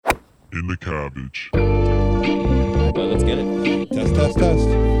in the cabbage. Well, let's get it. Test.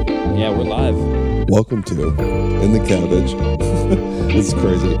 Yeah, we're live. Welcome to In the Cabbage. This is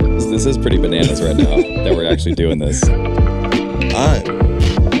crazy. This is pretty bananas right now that we're actually doing this. I'm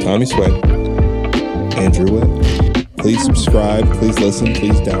Tommy Sway, Andrew Witt. Please subscribe, please listen,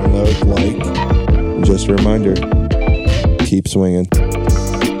 please download, like. And just a reminder, keep swinging.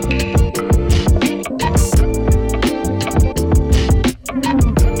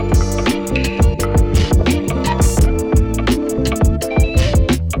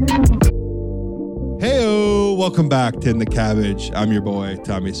 Welcome back to In the Cabbage. I'm your boy,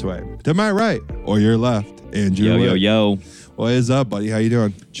 Tommy Sway. To my right, or your left, Andrew. Yo. What is up, buddy? How you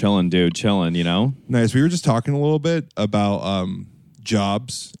doing? Chilling, dude. Chilling, you know? Nice. We were just talking a little bit about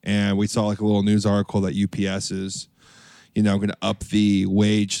jobs, and we saw like a little news article that UPS is, going to up the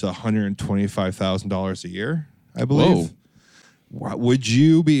wage to $125,000 a year, I believe. Whoa. Would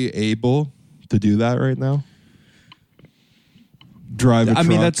you be able to do that right now? Drive a truck? I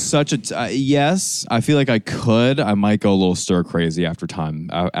mean, that's such a... yes, I feel like I could. I might go a little stir crazy after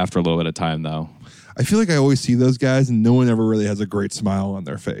a little bit of time, though. I feel like I always see those guys and no one ever really has a great smile on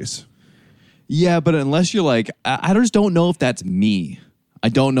their face. Yeah, but unless you're like... I just don't know if that's me. I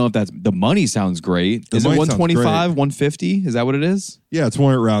don't know if that's... The money sounds great. Is it 125, 150? Is that what it is? Yeah, it's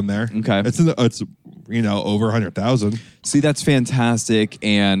one around there. Okay. It's over 100,000. See, that's fantastic.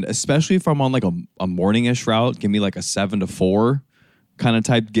 And especially if I'm on like a morning-ish route, give me like a 7 to 4 kind of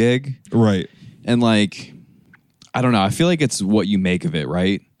type gig. Right. And like, I don't know. I feel like it's what you make of it,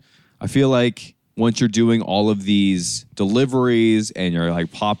 right? I feel like once you're doing all of these deliveries and you're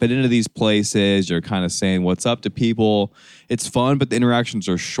like popping into these places, you're kind of saying what's up to people. It's fun, but the interactions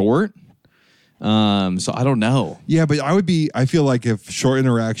are short. So I don't know. Yeah, but I feel like if short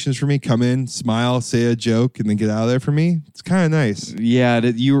interactions for me, come in, smile, say a joke, and then get out of there for me, it's kind of nice. Yeah,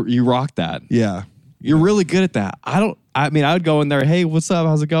 you rock that. Yeah. You're really good at that. I would go in there, hey, what's up?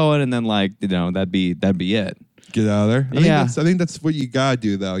 How's it going? And then that'd be it. Get out of there. I think that's what you gotta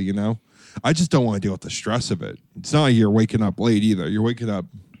do though, I just don't want to deal with the stress of it. It's not like you're waking up late either. You're waking up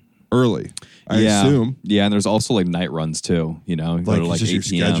early, I assume. Yeah, and there's also like night runs too, Like, go to like just 8 your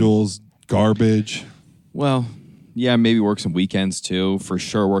p.m. schedules, garbage. Well, yeah, maybe work some weekends too. For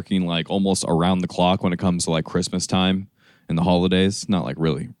sure, working like almost around the clock when it comes to like Christmas time and the holidays. Not like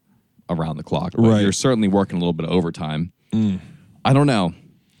really around the clock, but right. You're certainly working a little bit of overtime. I don't know.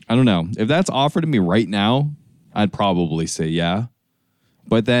 If that's offered to me right now, I'd probably say yeah.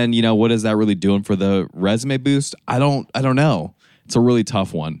 But then, what is that really doing for the resume boost? I don't know. It's a really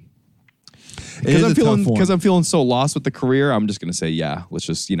tough one. Because I'm feeling so lost with the career, I'm just gonna say yeah. Let's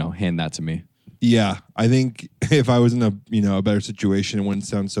just hand that to me. Yeah, I think if I was in a better situation, it wouldn't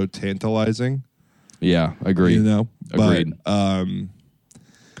sound so tantalizing. Yeah, agreed. Agreed. But,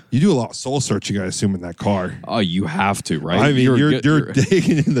 you do a lot of soul searching, I assume, in that car. Oh, you have to, right? I mean, you're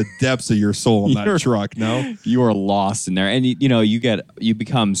digging in the depths of your soul in that truck, no? You are lost in there. And, you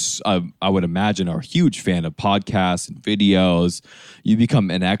become, I would imagine, a huge fan of podcasts and videos. You become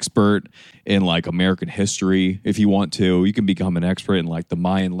an expert in, like, American history if you want to. You can become an expert in, like, the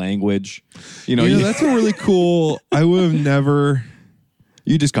Mayan language. That's a really cool... I would have never...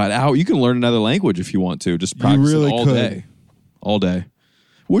 You just got out. You can learn another language if you want to. Just practice it all day. All day.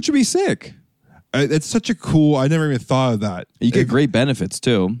 Which would be sick. It's such a cool... I never even thought of that. You get great benefits,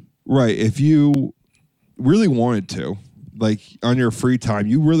 too. Right. If you really wanted to, like, on your free time,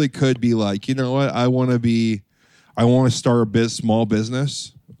 you really could be like, you know what? I want to start a small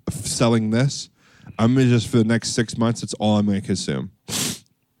business selling this. I'm going to just, for the next 6 months, it's all I'm going to consume.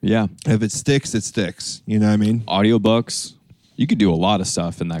 Yeah. If it sticks, it sticks. You know what I mean? Audiobooks. You could do a lot of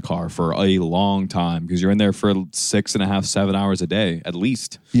stuff in that car for a long time because you're in there for 6.5, 7 hours a day at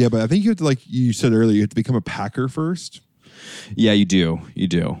least. Yeah, but I think you have to, like you said earlier, you have to become a packer first. Yeah, you do.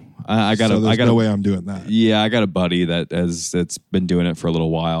 I got no way I'm doing that. Yeah, I got a buddy that's been doing it for a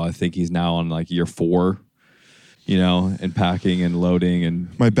little while. I think he's now on like year 4, and packing and loading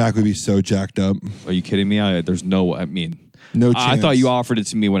and. My back would be so jacked up. Are you kidding me? No chance. I thought you offered it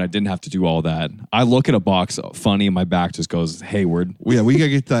to me when I didn't have to do all that. I look at a box funny and my back just goes hayward. Yeah, we got to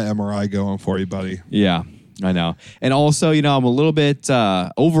get that MRI going for you, buddy. Yeah, I know. And also, I'm a little bit,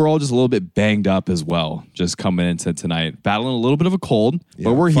 overall, just a little bit banged up as well, just coming into tonight. Battling a little bit of a cold,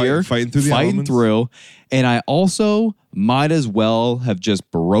 but we're here. Fighting through the elements. And I also might as well have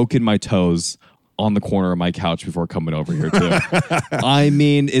just broken my toes on the corner of my couch before coming over here, too. I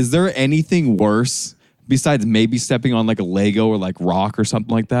mean, is there anything worse besides maybe stepping on like a Lego or like rock or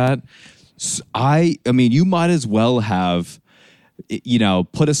something like that? I mean, you might as well have,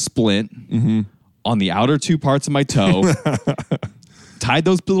 put a splint on the outer 2 parts of my toe tied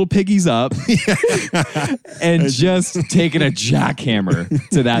those little piggies up and just taken a jackhammer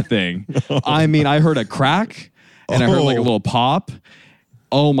to that thing. I mean, I heard a crack and I heard like a little pop.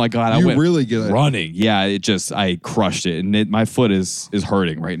 Oh my God. I went really good running. Yeah. I crushed it. And my foot is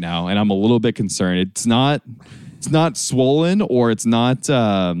hurting right now. And I'm a little bit concerned. It's not swollen or it's not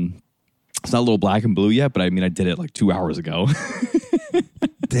a little black and blue yet, but I mean, I did it like 2 hours ago.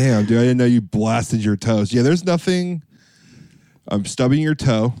 Damn, dude. I didn't know you blasted your toes. Yeah. There's nothing. I'm stubbing your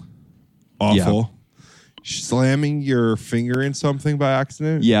toe. Awful. Yeah. Slamming your finger in something by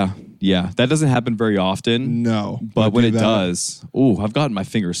accident. Yeah. That doesn't happen very often. No. But when it does, I've gotten my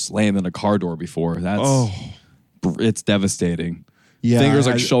finger slammed in a car door before. It's devastating. Yeah, fingers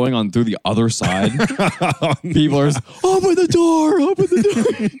like showing on through the other side. People are open the door.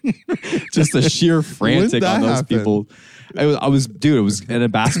 Just the sheer frantic on those people. It was in a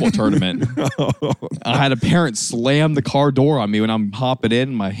basketball tournament. I had a parent slam the car door on me when I'm hopping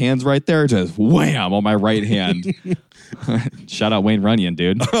in. My hand's right there, just wham on my right hand. Shout out Wayne Runyon,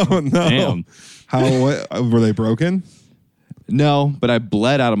 dude. Oh no! Damn. Were they broken? No, but I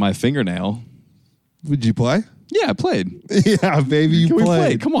bled out of my fingernail. Did you play? Yeah, I played. Yeah, baby, you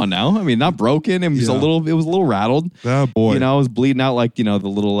played. Come on now. I mean, not broken. It was a little rattled. Oh boy. You know, I was bleeding out like, the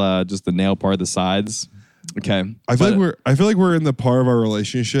little just the nail part of the sides. Okay. I feel like we're in the part of our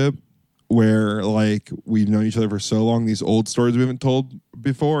relationship where like we've known each other for so long, these old stories we haven't told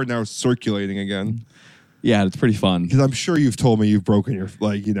before are now circulating again. Yeah, it's pretty fun. Because I'm sure you've told me you've broken your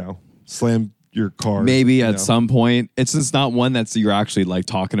slammed your car. Maybe at some point. It's just not one that's you're actually like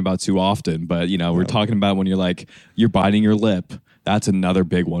talking about too often. But we're talking about when you're biting your lip. That's another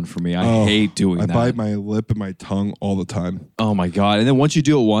big one for me. I hate doing that. I bite my lip and my tongue all the time. Oh my God. And then once you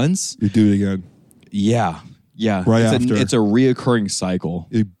do it once, you do it again. Yeah. Right after. It's a reoccurring cycle.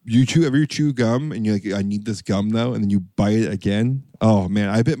 You chew gum and you're like, I need this gum though, and then you bite it again. Oh man,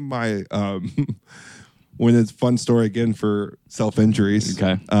 I bit my when it's a fun story again for self-injuries.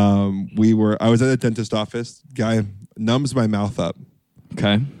 Okay. I was at a dentist office. Guy numbs my mouth up.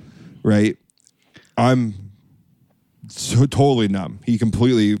 Okay. Right. I'm so totally numb.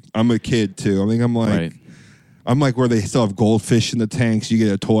 I'm a kid too. I think I'm like, right. I'm like where they still have goldfish in the tanks. You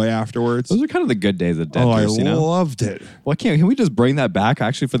get a toy afterwards. Those are kind of the good days at dentists. I loved it. Well, can we just bring that back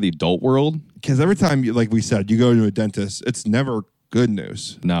actually for the adult world? Because every time, like we said, you go to a dentist, it's never good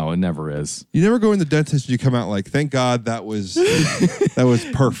news. No, it never is. You never go in the dentist and you come out like, thank God that was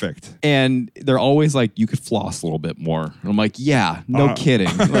perfect. And they're always like, you could floss a little bit more. And I'm like, yeah, no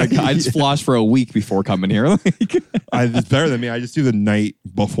kidding. Like I just flossed for a week before coming here. It's better than me. I just do the night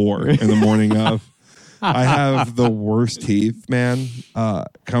before and the morning of. I have the worst teeth, man.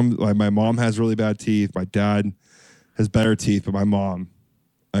 My mom has really bad teeth. My dad has better teeth, but my mom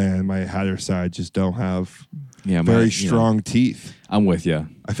and my other side just don't have very strong teeth. I'm with you.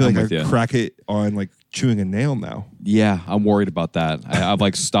 I feel like I crack it on like chewing a nail now. Yeah, I'm worried about that. I've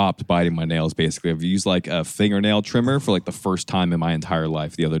like stopped biting my nails basically. I've used like a fingernail trimmer for like the first time in my entire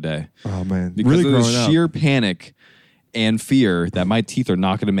life the other day. Oh man. Because really of the sheer panic and fear that my teeth are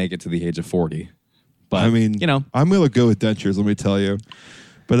not going to make it to the age of 40. But, I mean, I'm going to go with dentures, let me tell you.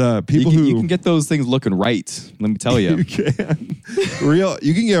 But you can get those things looking right, let me tell you. You can.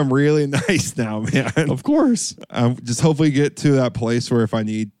 You can get them really nice now, man. Of course. Just hopefully get to that place where if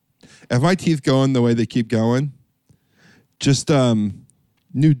my teeth going the way they keep going, just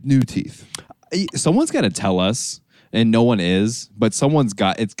new teeth. Someone's got to tell us, and no one is, but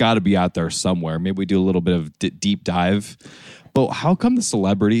it's got to be out there somewhere. Maybe we do a little bit of deep dive. But how come the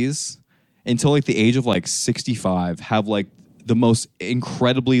celebrities until like the age of like 65 have like the most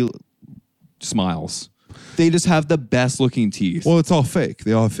incredibly smiles? They just have the best looking teeth. Well, it's all fake.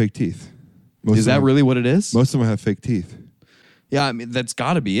 They all have fake teeth. Is that really what it is? Most of them have fake teeth. Yeah, I mean, that's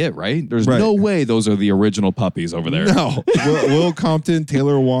got to be it, right? There's no way those are the original puppies over there. No. Will Compton,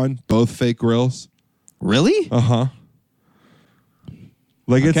 Taylor Wan, both fake grills. Really? Uh-huh.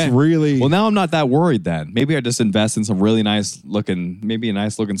 Like it's really... Well, now I'm not that worried then. Maybe I just invest in some really nice looking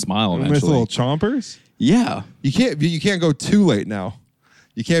smile eventually. Nice little chompers? Yeah. You can't go too late now.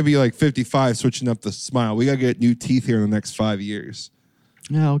 You can't be like 55 switching up the smile. We got to get new teeth here in the next 5 years.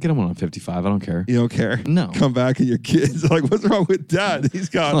 Yeah, I'll get him on 55. I don't care. You don't care? No. Come back and your kids are like, what's wrong with Dad? He's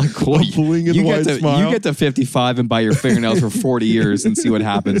got a bling in the white smile. You get to 55 and bite your fingernails for 40 years and see what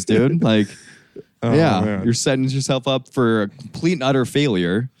happens, dude. Like... Man. You're setting yourself up for a complete and utter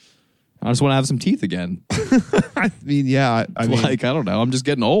failure. I just want to have some teeth again. I mean, yeah. I mean, I don't know. I'm just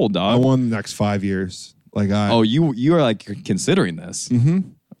getting old, dog. I want the next 5 years. You are like considering this. Mm-hmm.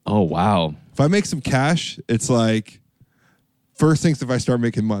 Oh, wow. If I make some cash, it's like first things if I start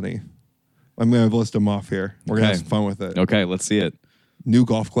making money. I'm going to list them off here. We're going to have some fun with it. Okay, let's see it. New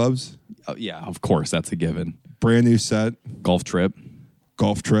golf clubs. Oh, yeah, of course. That's a given. Brand new set. Golf trip.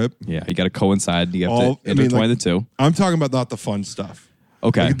 Yeah, you got to coincide. You have to intertwine the two. I'm talking about not the fun stuff.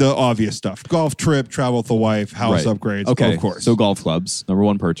 Okay. Like the obvious stuff. Golf trip, travel with the wife, house upgrades. Okay. Of course. So golf clubs, number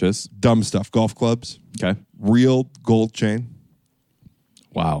one purchase. Dumb stuff. Golf clubs. Okay. Real gold chain.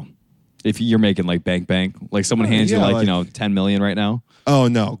 Wow. If you're making like bank, like someone hands you like, 10 million right now. Oh,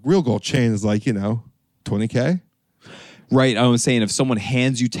 no. Real gold chain is like, $20K. Right. I was saying if someone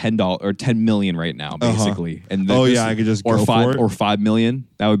hands you $10 or 10 million right now, basically. And I could just go for it. Or 5 million.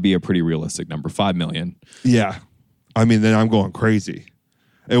 That would be a pretty realistic number. 5 million. Yeah. I mean, then I'm going crazy.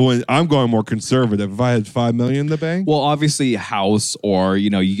 And when I'm going more conservative, if I had 5 million in the bank. Well, obviously a house or,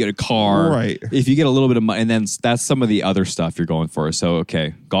 you get a car. Right. If you get a little bit of money, and then that's some of the other stuff you're going for. So,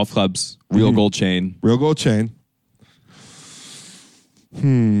 okay. Golf clubs, real gold chain. Real gold chain.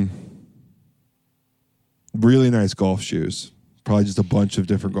 Really nice golf shoes. Probably just a bunch of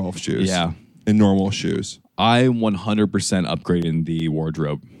different golf shoes. Yeah. And normal shoes. I'm 100% upgrading the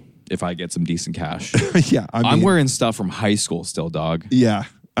wardrobe if I get some decent cash. Yeah. I'm wearing stuff from high school still, dog. Yeah.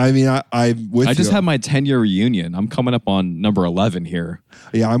 I mean, I just had my 10-year reunion. I'm coming up on number 11 here.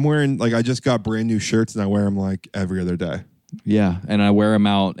 Yeah, I'm wearing, I just got brand new shirts and I wear them like every other day. Yeah, and I wear them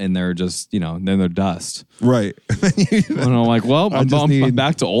out and they're just, then they're dust. Right. And I'm like, well, I'm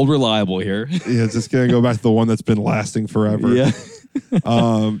back to old reliable here. Yeah, it's just going to go back to the one that's been lasting forever. Yeah.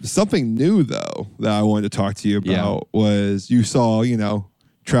 Something new, though, that I wanted to talk to you about was you saw,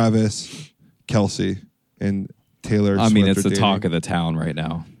 Travis Kelce and Taylor Swift. I mean, it's the talk of the town right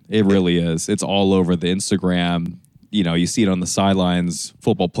now. It really is. It's all over the Instagram. You see it on the sidelines.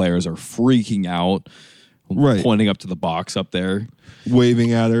 Football players are freaking out, pointing up to the box up there,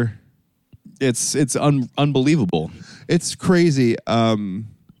 waving at her. It's unbelievable. It's crazy. Travis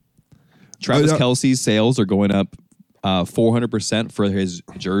Kelce's sales are going up 400% for his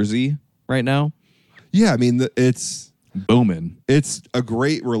jersey right now. Yeah, I mean, it's booming. It's a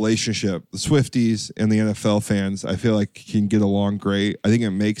great relationship. The Swifties and the NFL fans, I feel like, can get along great. I think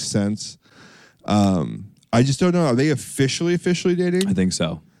it makes sense. I just don't know. Are they officially dating? I think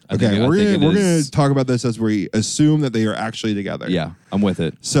so. Okay, we're gonna talk about this as we assume that they are actually together. Yeah, I'm with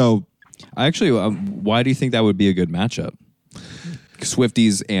it. So, I actually, why do you think that would be a good matchup?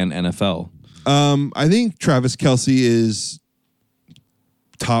 Swifties and NFL. I think Travis Kelce is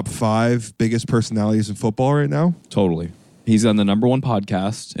top 5 biggest personalities in football right now. Totally. He's on the number 1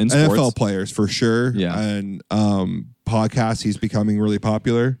 podcast in sports. NFL players for sure. Yeah. And podcasts, he's becoming really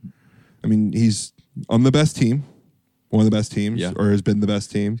popular. I mean, he's on the best team. One of the best teams. Yeah. Or has been the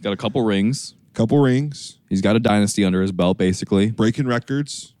best team. He's got a couple rings. He's got a dynasty under his belt, basically. Breaking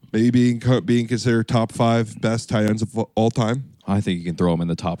records. Maybe being considered top 5 best tight ends of all time. I think you can throw him in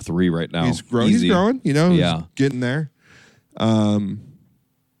the top 3 right now. He's growing. Easy. He's growing. Yeah. He's getting there.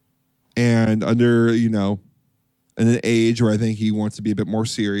 And under, in an age where I think he wants to be a bit more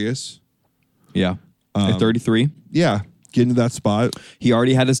serious. Yeah. At 33. Yeah. Get into that spot. He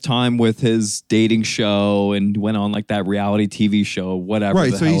already had his time with his dating show and went on like that reality TV show, whatever.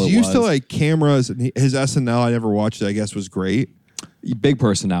 Right. So he's used to like cameras and his SNL, I never watched it, I guess was great. Big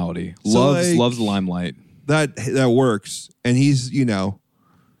personality. So loves the limelight. That works. And he's, I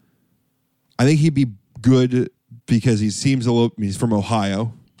think he'd be good because he's from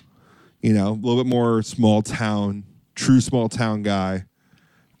Ohio. A little bit more true small town guy.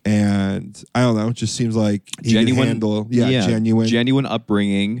 And I don't know, it just seems like he can handle, genuine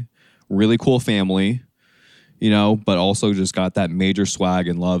upbringing, really cool family, but also just got that major swag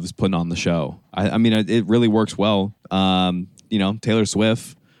and loves putting on the show. I mean, it really works well. Taylor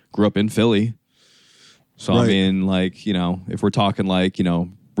Swift grew up in Philly. So, right. I mean, if we're talking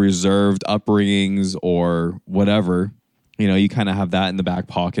reserved upbringings or whatever, you kind of have that in the back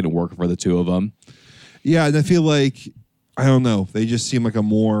pocket and work for the two of them. Yeah, and I feel like, I don't know, they just seem like a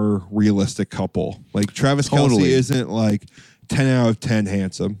more realistic couple. Like Travis Kelce isn't like 10 out of 10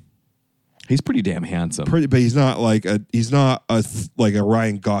 handsome. He's pretty damn handsome. But he's not like a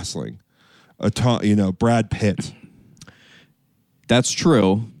Ryan Gosling, Brad Pitt. That's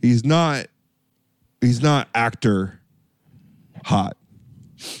true. He's not actor hot.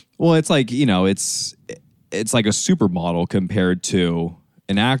 Well, it's like, it's like a supermodel compared to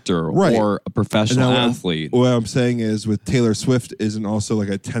an actor or a professional athlete. What I'm saying is with Taylor Swift isn't also like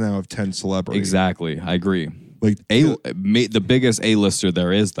a 10 out of 10 celebrity. Exactly. I agree. Like the biggest A-lister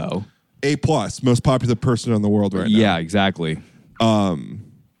there is, though. A+, most popular person in the world right now. Yeah, exactly.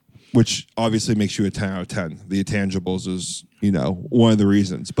 Which obviously makes you a 10 out of 10. The intangibles is, one of the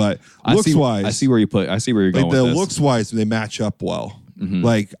reasons. But looks-wise, I see where you're going with this. Looks-wise, they match up well. Mm-hmm.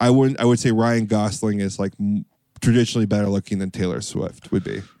 Like I would say Ryan Gosling is like traditionally better looking than Taylor Swift would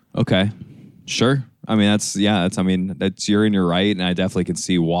be. Okay. Sure. I mean, that's you're in your right. And I definitely can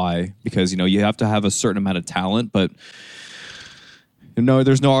see why, because, you have to have a certain amount of talent, but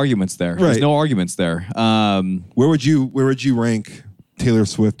there's no arguments there. Right. There's no arguments there. Where would you rank Taylor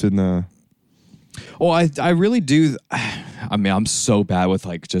Swift in the... Well, I really do. I mean, I'm so bad with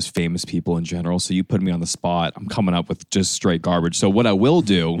like just famous people in general. So you put me on the spot. I'm coming up with just straight garbage. So what I will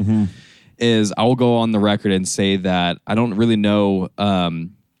do is I will go on the record and say that I don't really know.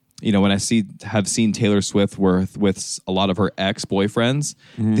 When I have seen Taylor Swift with a lot of her ex-boyfriends,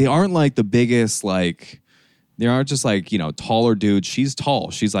 they aren't like the biggest like. They aren't just like, taller dudes. She's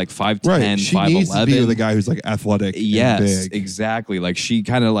tall. She's like 5'10", right. She 5'11". needs to be with a guy who's like athletic. Yes, and big. exactly. Like she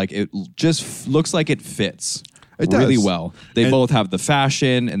kind of like, it just looks like it fits does. really well. They both have the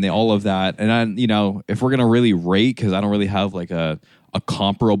fashion and all of that. And if we're going to really rate, because I don't really have like a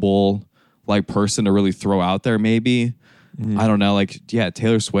comparable like person to really throw out there, maybe. I don't know. Like, yeah,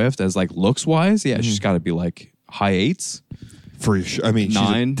 Taylor Swift as like looks wise. Yeah, she's got to be like high 8s. For sure. I mean,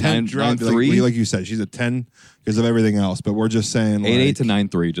 nine, she's a 10 9, 3. like you said, she's a 10 because of everything else. But we're just saying 8 to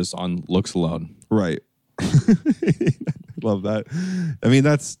 9.3 just on looks alone. Right. Love that. I mean,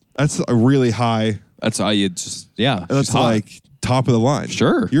 that's a really high. That's how you just, yeah. That's like top of the line.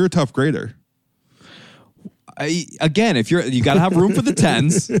 Sure. You're a tough grader. Again, if you got to have room for the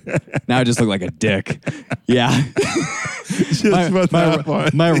 10s. Now I just look like a dick. Yeah.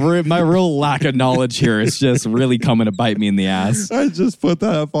 My real lack of knowledge here is just really coming to bite me in the ass. I just put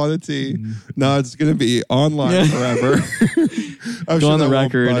that up on a tee. No, it's going to be online forever. Go on the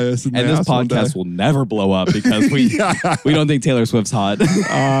record, and this podcast will never blow up because we don't think Taylor Swift's hot.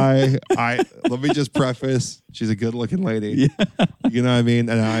 Let me just preface: she's a good-looking lady. Yeah. You know what I mean?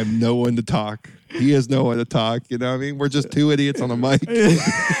 And I'm no one to talk. He has no one to talk. You know what I mean? We're just two idiots on a mic,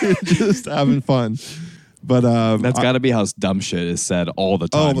 just having fun. But that's got to be how dumb shit is said all the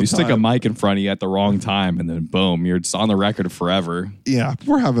time. You stick a mic in front of you at the wrong time, and then boom, you're just on the record forever. Yeah,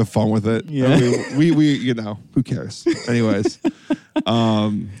 we're having fun with it. Yeah, I mean, we who cares? Anyways,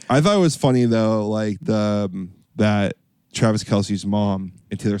 I thought it was funny though, like that Travis Kelce's mom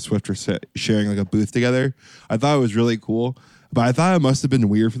and Taylor Swift are sharing like a booth together. I thought it was really cool, but I thought it must have been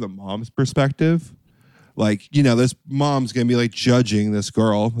weird from the mom's perspective. Like, this mom's gonna be like judging this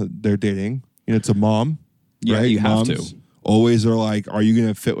girl that they're dating. It's a mom. Yeah, right? you have Moms to. Always are like, are you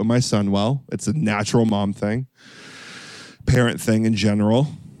going to fit with my son well? It's a natural mom thing, parent thing in general,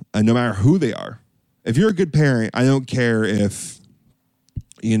 and no matter who they are. If you're a good parent, I don't care if,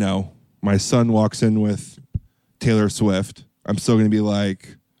 my son walks in with Taylor Swift. I'm still going to be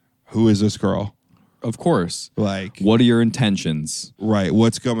like, who is this girl? Of course. Like, what are your intentions? Right.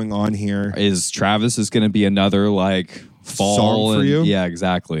 What's going on here? Is Travis is going to be another like fall song for you? Yeah,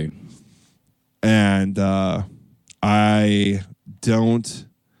 exactly. And I don't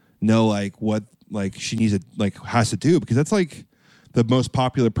know like what like she needs to like has to do, because that's like the most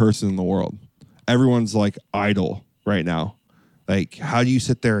popular person in the world. Everyone's like idol right now. Like, how do you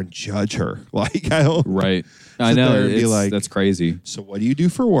sit there and judge her? Like, I don't. Right. I know. Be like, that's crazy. So what do you do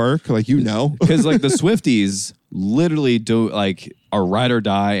for work? Like, because like the Swifties literally do like a ride or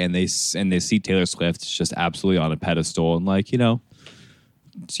die, and they see Taylor Swift just absolutely on a pedestal, and like to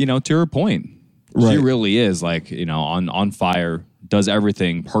her point. Right. She really is like, on fire, does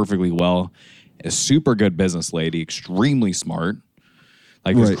everything perfectly well. A super good business lady, extremely smart.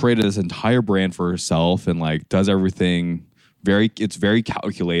 Like has created this entire brand for herself and like does everything it's very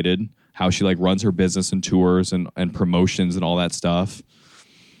calculated how she like runs her business and tours and promotions and all that stuff.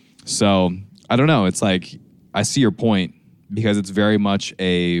 So I don't know. It's like, I see your point, because it's very much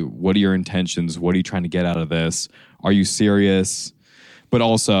what are your intentions? What are you trying to get out of this? Are you serious? But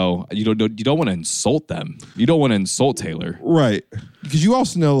also, you don't want to insult them. You don't want to insult Taylor. Right. Because you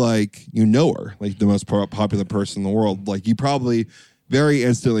also know, like, her, like the most popular person in the world. Like, you probably very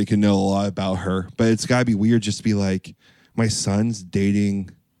instantly can know a lot about her. But it's got to be weird just to be like, my son's dating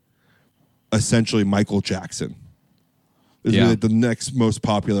essentially Michael Jackson. Is really the next most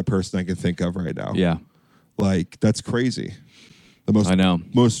popular person I can think of right now. Yeah. Like, that's crazy. I know.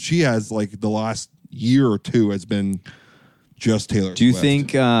 Most she has, like, the last year or two has been just Taylor Swift. Do you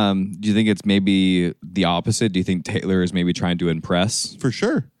think it's maybe the opposite? Do you think Taylor is maybe trying to impress? For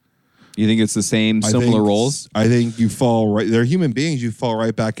sure. You think it's the same similar roles? I think you fall right. They're human beings. You fall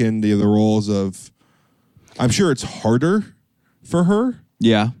right back into the roles of. I'm sure it's harder for her.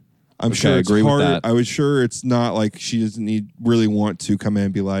 Yeah. I'm sure it's agree hard. With that. I was sure it's not like she doesn't really want to come in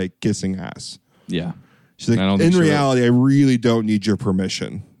and be like kissing ass. Yeah. She's like, in reality, I really don't need your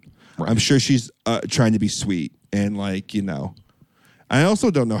permission. Right. I'm sure she's trying to be sweet and like, I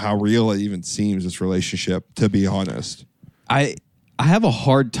also don't know how real it even seems, this relationship, to be honest. I have a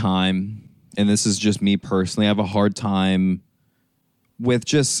hard time, and this is just me personally, I have a hard time with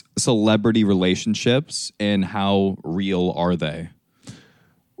just celebrity relationships and how real are they?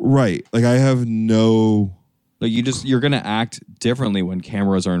 Right. Like, I have no... Like, you're going to act differently when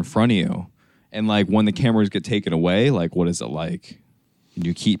cameras are in front of you. And, like, when the cameras get taken away, like, what is it like?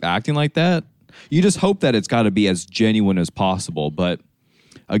 You keep acting like that? You just hope that it's got to be as genuine as possible. But,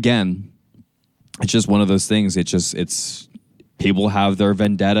 again, it's just one of those things. It's people have their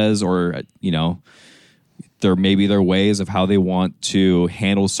vendettas or, you know, their ways of how they want to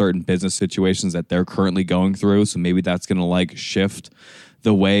handle certain business situations that they're currently going through. So maybe that's going to, like, shift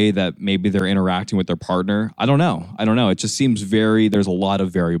the way that maybe they're interacting with their partner. I don't know. It just seems there's a lot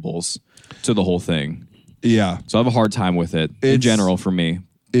of variables to the whole thing. Yeah. So I have a hard time with it in general for me.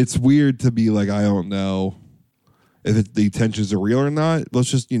 It's weird to be like, I don't know if the intentions are real or not.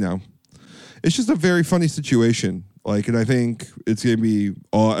 Let's just, it's just a very funny situation. Like, and I think it's going to be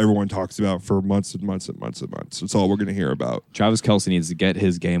all everyone talks about for months and months and months and months. That's all we're going to hear about. Travis Kelce needs to get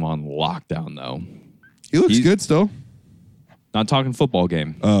his game on lockdown, though. He looks good still. Not talking football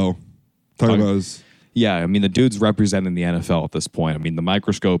game. Oh, talking about his... Yeah, I mean, the dude's representing the NFL at this point. I mean, the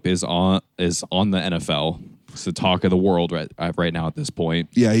microscope is on the NFL. It's the talk of the world right now at this point.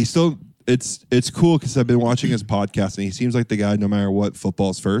 Yeah, he's still... It's cool because I've been watching his podcast, and he seems like the guy, no matter what,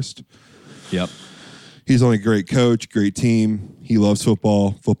 football's first. Yep. He's only a great coach, great team. He loves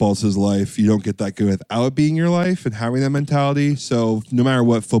football. Football's his life. You don't get that good without it being your life and having that mentality. So no matter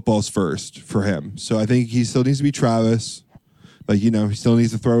what, football's first for him. So I think he still needs to be Travis. Like, he still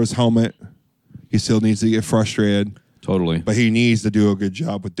needs to throw his helmet. He still needs to get frustrated. Totally. But he needs to do a good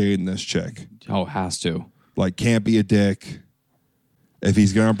job with dating this chick. Oh, has to. Like, can't be a dick. If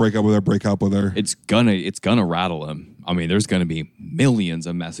he's going to break up with her. It's gonna rattle him. I mean, there's gonna be millions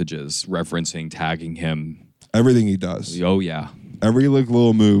of messages referencing, tagging him. Everything he does. Oh, yeah. Every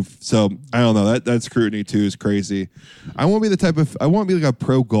little move. So, I don't know. That scrutiny, too, is crazy. I want to be like a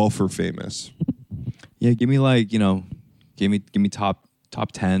pro golfer famous. Yeah, give me give me top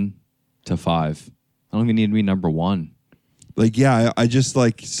 10 to 5. I don't even need to be number 1. Like, yeah, I just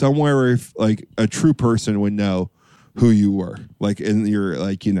like somewhere where like a true person would know who you were, like in your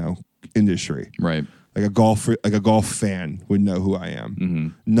industry, right? Like a golf fan would know who I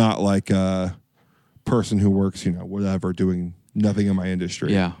am, not like a person who works, whatever, doing nothing in my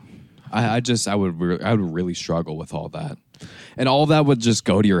industry. Yeah, I would really struggle with all that. And all that would just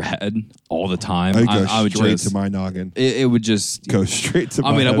go to your head all the time. I would straight to my noggin. It would just go straight to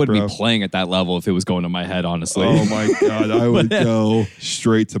my head. I wouldn't be playing at that level if it was going to my head, honestly. Oh, my God. I would go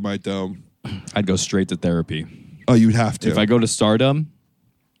straight to my dome. I'd go straight to therapy. Oh, you'd have to. If I go to stardom,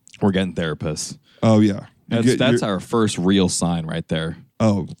 we're getting therapists. Oh, yeah. That's our first real sign right there.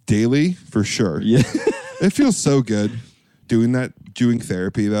 Oh, daily? For sure. Yeah. It feels so good doing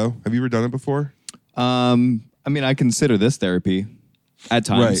therapy, though. Have you ever done it before? I mean, I consider this therapy at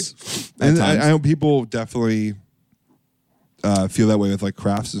times. Right. And I know people definitely feel that way with like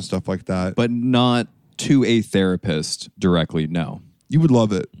crafts and stuff like that. But not to a therapist directly, no. You would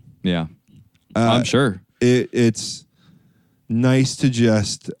love it. Yeah. I'm sure. It's nice to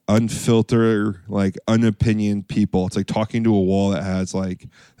just unfilter, like unopinion people. It's like talking to a wall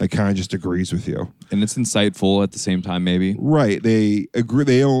that kind of just agrees with you. And it's insightful at the same time, maybe. Right. They agree.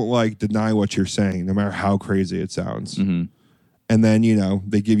 They don't like deny what you're saying, no matter how crazy it sounds. Mm-hmm. And then,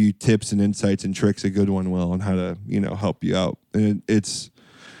 they give you tips and insights and tricks, a good one will, on how to, help you out. And it's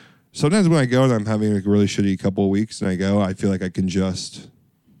sometimes when I go and I'm having like a really shitty couple of weeks and I feel like I can just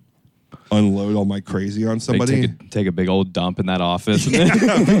unload all my crazy on somebody. Take a big old dump in that office. Yeah,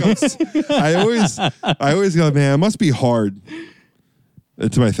 I always go, man, it must be hard.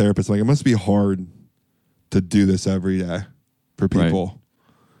 To my therapist, like, it must be hard to do this every day for people. Right.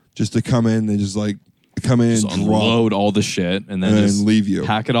 Just to come in and just unload all the shit and then just leave you.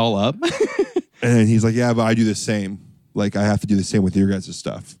 Pack it all up. And he's like, yeah, but I do the same. Like, I have to do the same with your guys'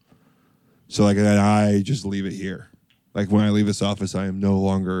 stuff. So, like, then I just leave it here. Like, when I leave this office, I am no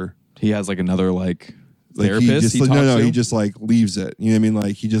longer... He has, like, another, therapist? He just, like, leaves it. You know what I mean?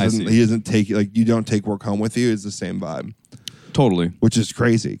 Like, he doesn't take... Like, you don't take work home with you. It's the same vibe. Totally. Which is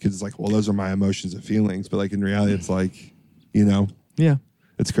crazy, because it's like, well, those are my emotions and feelings. But, like, in reality, it's like, Yeah.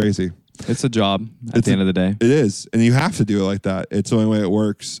 It's crazy. It's a job at the end of the day. It is. And you have to do it like that. It's the only way it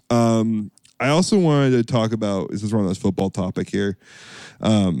works. I also wanted to talk about, this is one of those football topic here,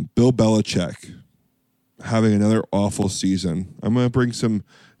 Bill Belichick having another awful season. I'm going to bring some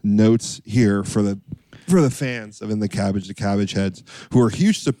notes here for the for the fans of In the Cabbage heads, who are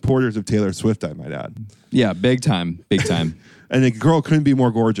huge supporters of Taylor Swift, I might add. Yeah, big time. And the girl couldn't be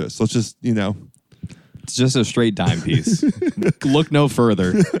more gorgeous. Let's just, It's just a straight dime piece. Look no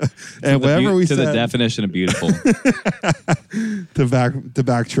further. And whatever we to said, the definition of beautiful. to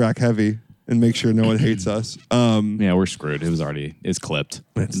backtrack heavy and make sure no one hates us. Yeah, we're screwed. It's clipped.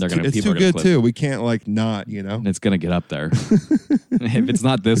 It's too good too. We can't not. It's gonna get up there. If it's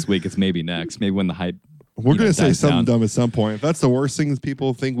not this week, it's maybe next. Maybe when the hype. We're gonna say something down. dumb at some point. If that's the worst things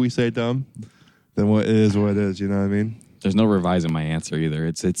people think we say dumb, then what it is what it is. You know what I mean? There's no revising my answer either.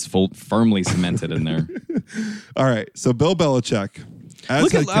 It's firmly cemented in there. All right. So Bill Belichick. I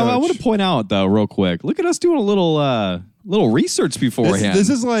want to point out though, real quick. Look at us doing a little research beforehand. This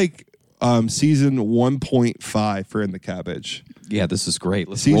is like season 1.5 for In the Cabbage. Yeah, this is great.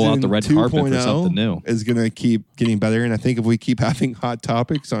 Let's roll out the red carpet for something new. Is going to keep getting better, and I think if we keep having hot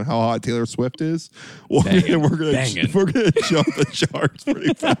topics on how hot Taylor Swift is, we're going to jump the charts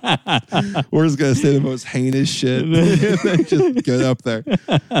pretty fast. We're just going to say the most heinous shit and just get up there.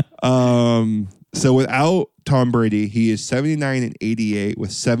 So without Tom Brady, he is 79-88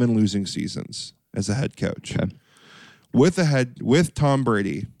 with 7 losing seasons as a head coach. Okay. With Tom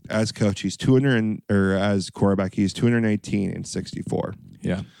Brady as coach, he's as quarterback, he's 218-64.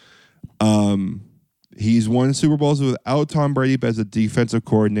 Yeah. He's won Super Bowls without Tom Brady, but as a defensive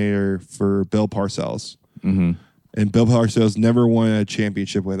coordinator for Bill Parcells. Mm-hmm. And Bill Parcells never won a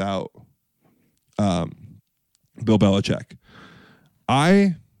championship without Bill Belichick.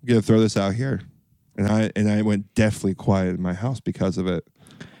 I gonna throw this out here, and I went deathly quiet in my house because of it.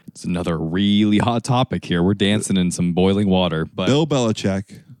 It's another really hot topic here. We're dancing in some boiling water, but Bill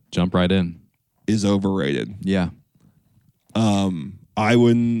Belichick jump right in. Is overrated. Yeah. I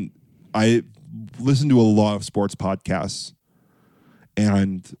listen to a lot of sports podcasts,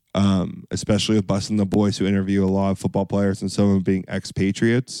 and especially with Bustin' the Boys, who interview a lot of football players and some of them being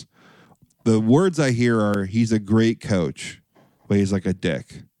expatriates. The words I hear are, he's a great coach, but he's like a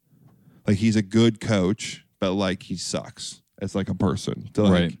dick. Like, he's a good coach, but like he sucks as like a person. So,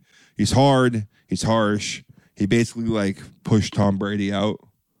 like, right. He's hard. He's harsh. He basically like pushed Tom Brady out.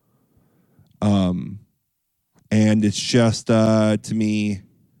 And it's just to me,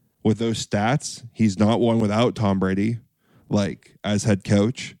 with those stats, he's not one without Tom Brady. Like, as head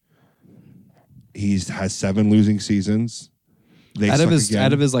coach, has 7 losing seasons. Out of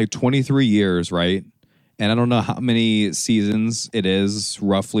his like 23 years, right? And I don't know how many seasons it is,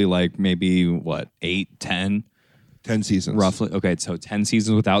 roughly, like maybe what, 8, 10? 10 seasons. Roughly. Okay, so 10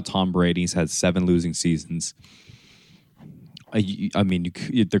 seasons without Tom Brady. He's had 7 losing seasons. I mean,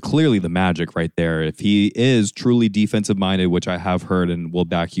 they're clearly the magic right there. If he is truly defensive minded, which I have heard and will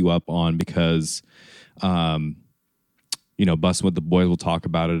back you up on, because, Bustin' with the Boys will talk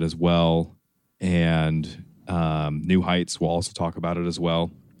about it as well. And New Heights will also talk about it as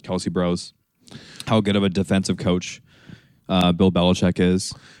well. Kelce Bros. How good of a defensive coach Bill Belichick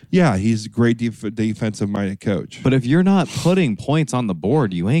is. Yeah, he's a great defensive-minded coach. But if you're not putting points on the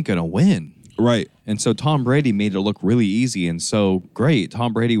board, you ain't going to win. Right. And so Tom Brady made it look really easy and so great.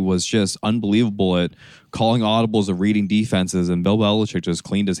 Tom Brady was just unbelievable at calling audibles of reading defenses, and Bill Belichick just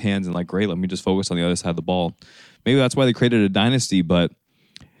cleaned his hands and like, great, let me just focus on the other side of the ball. Maybe that's why they created a dynasty, but,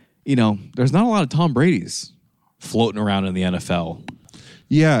 there's not a lot of Tom Bradys floating around in the NFL.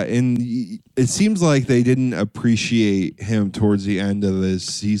 Yeah, and it seems like they didn't appreciate him towards the end of his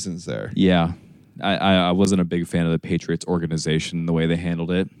seasons there. Yeah, I wasn't a big fan of the Patriots organization, the way they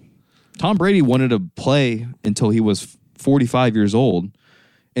handled it. Tom Brady wanted to play until he was 45 years old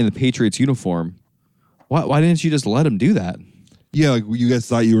in the Patriots uniform. Why didn't you just let him do that? Yeah, like you guys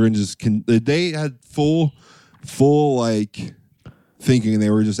thought you were in they had full like thinking they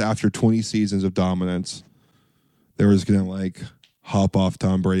were just after 20 seasons of dominance. They were just going to like hop off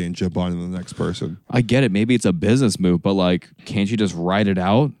Tom Brady and jump on to the next person. I get it. Maybe it's a business move, but like, can't you just ride it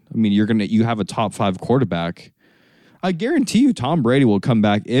out? I mean, you have a top 5 quarterback. I guarantee you Tom Brady will come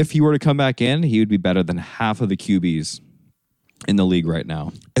back. If he were to come back in, he would be better than half of the QBs in the league right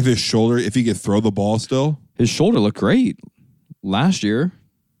now. If he could throw the ball still. His shoulder looked great last year.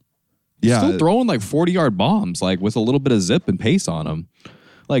 Yeah. Still throwing like 40-yard bombs, like with a little bit of zip and pace on him.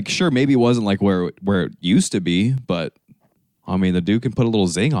 Like, sure, maybe it wasn't like where it used to be, but I mean, the dude can put a little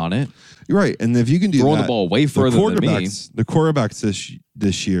zing on it. You're right. And if you can do throwing the ball way further than me. The quarterbacks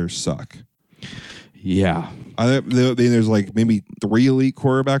this year suck. Yeah. There's like maybe 3 elite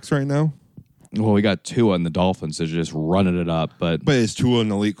quarterbacks right now. Well, we got 2 on the Dolphins, so just running it up. But is Tua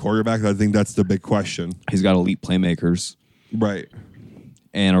an elite quarterback? I think that's the big question. He's got elite playmakers. Right.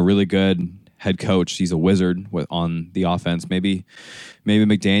 And a really good head coach. He's a wizard on the offense. Maybe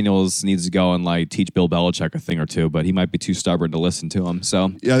McDaniels needs to go and like teach Bill Belichick a thing or two, but he might be too stubborn to listen to him.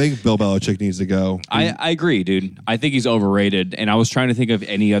 So yeah, I think Bill Belichick needs to go. I agree, dude. I think he's overrated. And I was trying to think of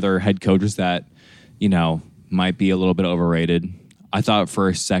any other head coaches that, might be a little bit overrated. I thought for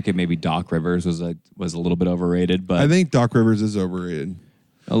a second maybe Doc Rivers was a little bit overrated, but I think Doc Rivers is overrated.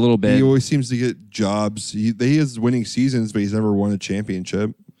 A little bit. He always seems to get jobs. He has winning seasons, but he's never won a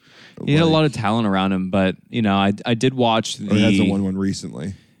championship. He had a lot of talent around him, but I did watch the. He hasn't won one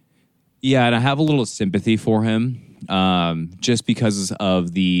recently. Yeah, and I have a little sympathy for him, just because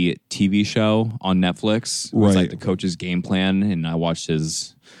of the TV show on Netflix. It was like the coach's game plan, and I watched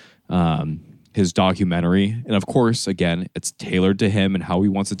his documentary, and of course, again, it's tailored to him and how he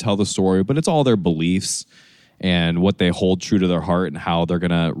wants to tell the story, but it's all their beliefs and what they hold true to their heart and how they're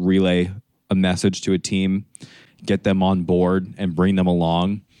going to relay a message to a team, get them on board and bring them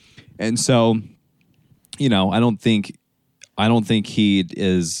along. And so, I don't think he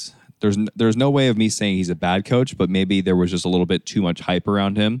is, there's no way of me saying he's a bad coach, but maybe there was just a little bit too much hype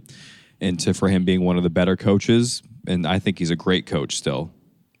around him for him being one of the better coaches. And I think he's a great coach still,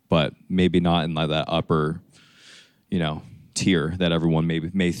 but maybe not in like that upper, tier that everyone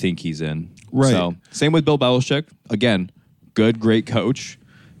may think he's in. Right. So same with Bill Belichick. Again, great coach,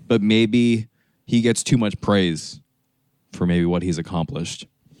 but maybe he gets too much praise for maybe what he's accomplished,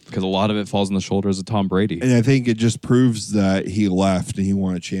 because a lot of it falls on the shoulders of Tom Brady. And I think it just proves that he left and he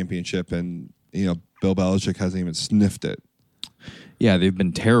won a championship, and Bill Belichick hasn't even sniffed it. Yeah, they've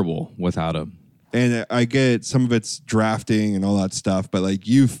been terrible without him. And I get some of it's drafting and all that stuff, but like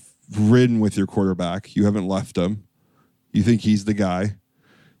you've ridden with your quarterback, you haven't left him. You think he's the guy.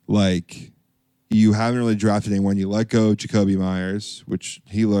 Like, you haven't really drafted anyone. You let go of Jacoby Myers, which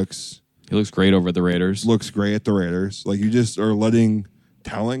he looks great over the Raiders. Looks great at the Raiders. Like, you just are letting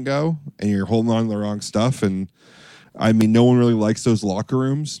talent go, and you're holding on to the wrong stuff. And I mean, no one really likes those locker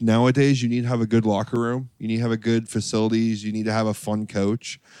rooms nowadays. You need to have a good locker room. You need to have a good facilities. You need to have a fun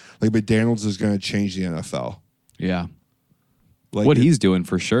coach. Like, McDaniels is going to change the NFL. Yeah. Like what he's doing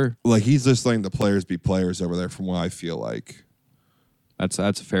for sure. Like, he's just letting the players be players over there, from what I feel like. That's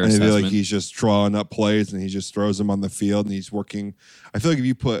a fair and assessment. I feel like he's just drawing up plays and he just throws them on the field and he's working. I feel like if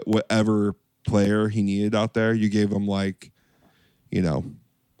you put whatever player he needed out there, you gave him like,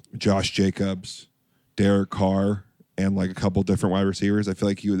 Josh Jacobs, Derek Carr, and like a couple different wide receivers, I feel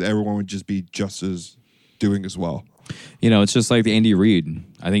like everyone would just be just as doing as well. It's just like the Andy Reid.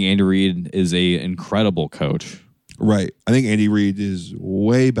 I think Andy Reid is a incredible coach. Right. I think Andy Reid is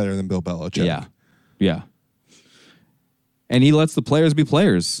way better than Bill Belichick. Yeah. And he lets the players be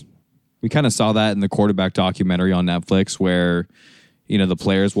players. We kind of saw that in the quarterback documentary on Netflix, where, the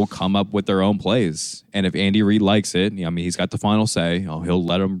players will come up with their own plays. And if Andy Reid likes it, he's got the final say. He'll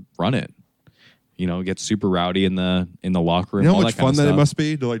let them run it. Get super rowdy in the locker room. You know how much fun that it must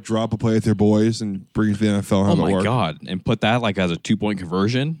be to like drop a play with your boys and bring it to the NFL? Oh my God. And put that like as a 2-point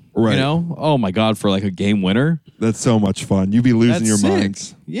conversion. Right. Oh my God, for like a game winner. That's so much fun. You'd be losing your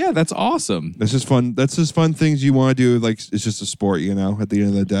minds. Yeah, that's awesome. That's just fun. That's just fun things you want to do. Like, it's just a sport, at the end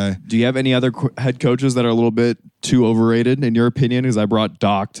of the day. Do you have any other head coaches that are a little bit too overrated in your opinion? Because I brought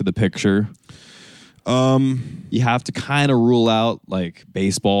Doc to the picture. You have to kind of rule out like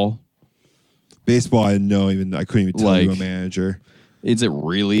baseball. Baseball, I couldn't even tell you a manager. Is it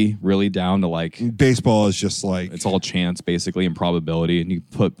really, really down to like... Baseball is just like... It's all chance, basically, and probability, and you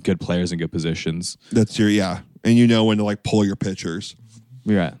put good players in good positions. That's and you know when to like pull your pitchers.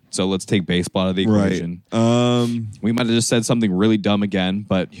 Yeah, so let's take baseball out of the equation. Right. We might have just said something really dumb again,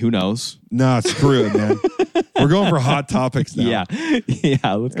 but who knows? Nah, screw it, man. We're going for hot topics now.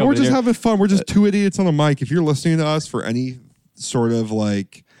 Yeah. Let's go. We're just having fun. We're just two idiots on the mic. If you're listening to us for any sort of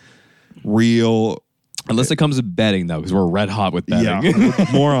like... real, unless it comes to betting though, because we're red hot with betting. Yeah,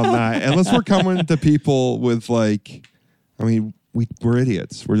 more on that. Unless we're coming to people with like, we're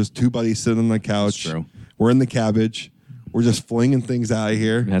idiots. We're just two buddies sitting on the couch. That's true. We're in the cabbage. We're just flinging things out of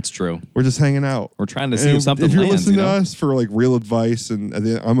here. That's true. We're just hanging out. We're trying to see if something. If you're lands, listening to us for like real advice, and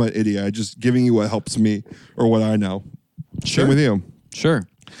I'm an idiot, I'm just giving you what helps me or what I know. Sure. Same with you. Sure.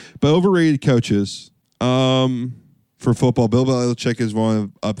 But overrated coaches. For football, Bill Belichick is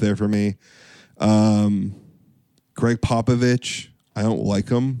one up there for me. Greg Popovich, I don't like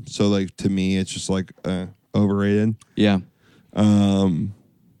him. So, like, to me, it's just like overrated. Yeah.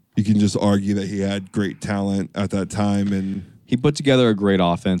 You can just argue that he had great talent at that time, and he put together a great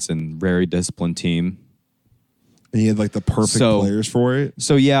offense and very disciplined team. And he had like the perfect players for it.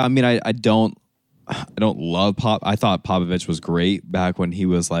 So yeah, I don't love Pop. I thought Popovich was great back when he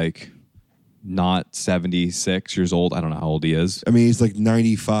was like not 76 years old. I don't know how old he is. I mean, he's like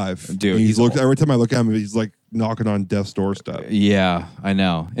 95. Dude, every time I look at him, he's like knocking on death's doorstep. Yeah, I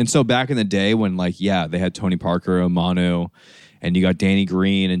know. And so back in the day when they had Tony Parker, Manu, and you got Danny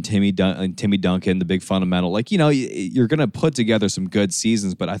Green and Timmy Duncan, the big fundamental. You're going to put together some good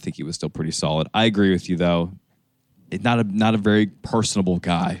seasons, but I think he was still pretty solid. I agree with you, though. Not a very personable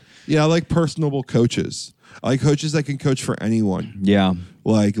guy. Yeah, I like personable coaches. I like coaches that can coach for anyone. Yeah.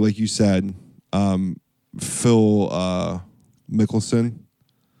 Like you said, Phil Mickelson.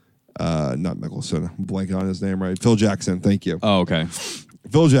 Not Mickelson. I'm blanking on his name, right? Phil Jackson. Thank you. Oh, okay.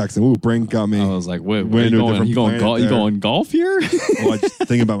 Phil Jackson. Ooh, brain got me. I was like, wait, where you going golf here? Well, I just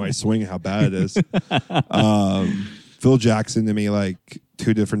think about my swing, how bad it is. Phil Jackson to me, like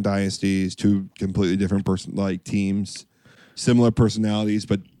 2 different dynasties, 2 completely different teams, similar personalities,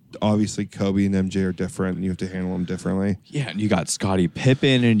 but obviously Kobe and MJ are different, and you have to handle them differently. Yeah, and you got Scottie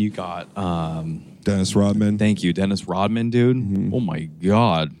Pippen, and you got Dennis Rodman. Thank you, Dennis Rodman, dude. Mm-hmm. Oh my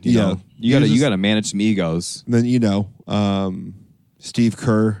God, you got to manage some egos. And then Steve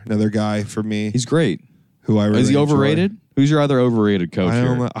Kerr, another guy for me. He's great. Who I really is he enjoy. Overrated? Who's your other overrated coach? I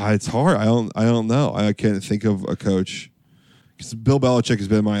don't here? know. It's hard. I don't know. I can't think of a coach. Because Bill Belichick has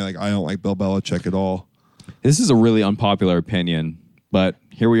been I don't like Bill Belichick at all. This is a really unpopular opinion, but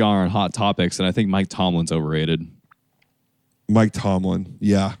here we are on Hot Topics, and I think Mike Tomlin's overrated. Mike Tomlin.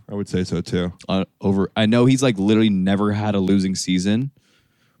 Yeah, I would say so too. I know he's literally never had a losing season.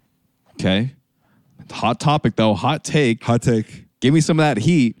 Okay. Hot topic though. Hot take. Give me some of that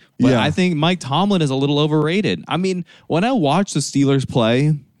heat. But yeah. I think Mike Tomlin is a little overrated. I mean, when I watch the Steelers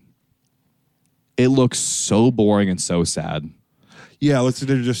play, it looks so boring and so sad. Yeah, looks like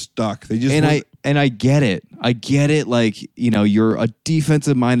they're just stuck. They just I get it. I get it. You're a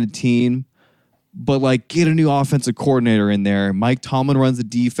defensive minded team, but get a new offensive coordinator in there. Mike Tomlin runs the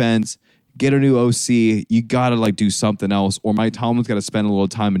defense. Get a new OC. You gotta do something else, or Mike Tomlin's got to spend a little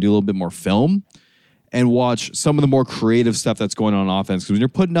time and do a little bit more film and watch some of the more creative stuff that's going on offense. Because when you're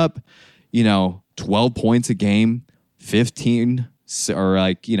putting up, 12 points a game, 15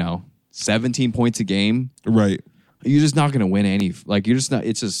 or 17 points a game, right? You're just not going to win any. You're just not.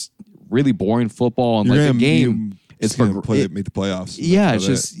 It's just really boring football. And the game, it's make the playoffs. Yeah,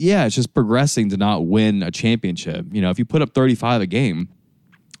 it's just progressing to not win a championship. If you put up 35 a game,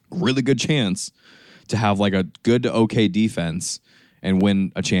 really good chance to have a good to okay defense and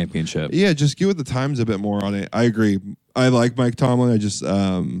win a championship. Yeah, just give it the times a bit more on it. I agree. I like Mike Tomlin.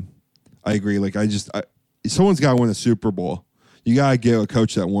 I agree. Someone's got to win a Super Bowl. You got to get a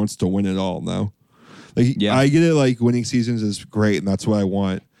coach that wants to win it all, no? I get it, winning seasons is great, and that's what I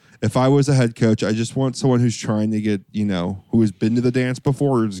want. If I was a head coach, I just want someone who's trying to get, who has been to the dance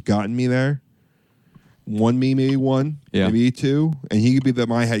before or has gotten me there. Maybe 2, and he could be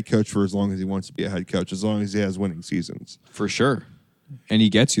my head coach for as long as he wants to be a head coach, as long as he has winning seasons. For sure. And he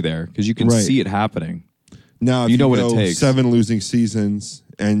gets you there because you can see it happening. Now, if you know what it takes. 7 losing seasons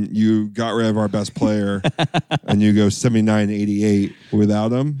and you got rid of our best player and you go 79-88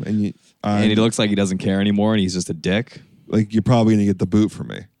 without him and he looks like he doesn't care anymore and he's just a dick. You're probably going to get the boot from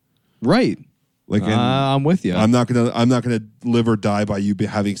me. Right. I'm with you. I'm not gonna live or die by you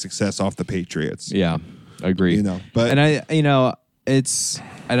having success off the Patriots. Yeah, I agree. But I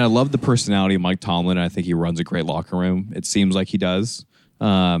love the personality of Mike Tomlin. And I think he runs a great locker room. It seems like he does,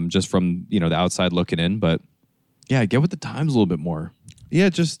 just from the outside looking in. But yeah, get with the times a little bit more. Yeah,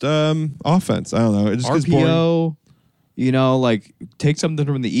 just offense. I don't know. It just gets boring. Take something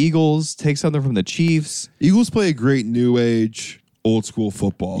from the Eagles, take something from the Chiefs. Eagles play a great new age, old school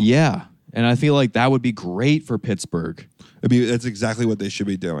football. Yeah. And I feel like that would be great for Pittsburgh. That's exactly what they should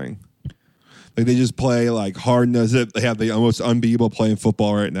be doing. They just play hard nosed. They have the almost unbeatable playing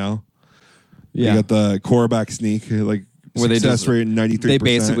football right now. Yeah. You got the quarterback sneak, where success rate 93%. They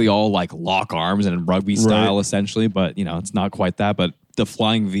basically all lock arms and in rugby style essentially, but it's not quite that. But the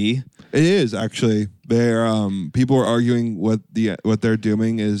flying V. It is actually. They're people are arguing what they're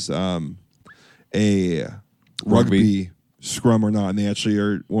doing is a rugby scrum or not, and they actually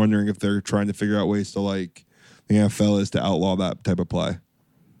are wondering if they're trying to figure out ways to the NFL is to outlaw that type of play.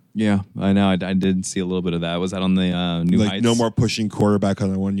 Yeah, I know. I did see a little bit of that. Was that on the New Heights? No more pushing quarterback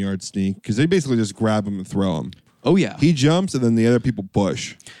on a 1 yard sneak because they basically just grab him and throw him. Oh yeah, he jumps and then the other people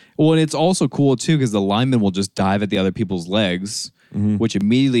push. Well, and it's also cool too because the lineman will just dive at the other people's legs, which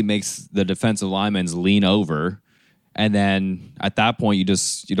immediately makes the defensive linemen lean over, and then at that point you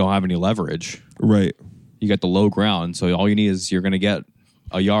don't have any leverage. Right. You got the low ground, so all you need is you're going to get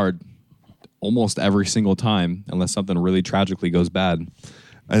a yard almost every single time, unless something really tragically goes bad.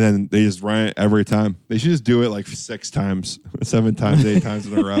 And then they just run it every time. They should just do it 6 times, 7 times, 8 times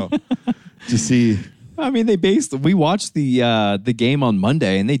in a row. to see. I mean, we watched the game on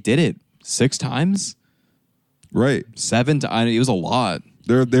Monday, and they did it 6 times. Right. 7 times. It was a lot.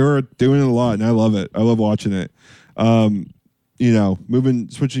 They were doing it a lot, and I love it. I love watching it.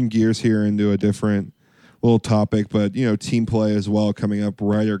 Switching gears here into a different little topic, but, team play as well coming up,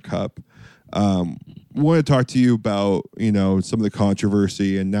 Ryder Cup. Want to talk to you about, some of the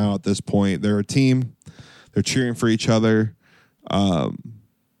controversy, and now at this point, they're a team. They're cheering for each other.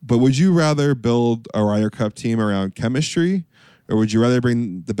 But would you rather build a Ryder Cup team around chemistry, or would you rather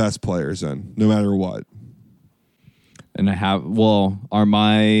bring the best players in, no matter what? And are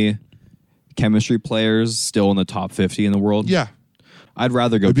my chemistry players still in the top 50 in the world? Yeah. I'd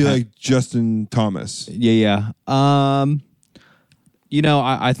rather go. It'd be like Justin Thomas. Yeah. I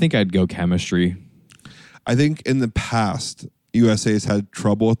think I'd go chemistry. I think in the past, USA's had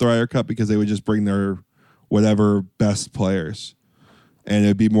trouble with the Ryder Cup because they would just bring their whatever best players. And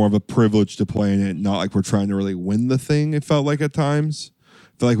it'd be more of a privilege to play in it, not like we're trying to really win the thing, it felt like at times.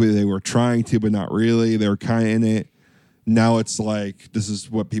 I felt like they were trying to, but not really. They were kind of in it. Now it's like, this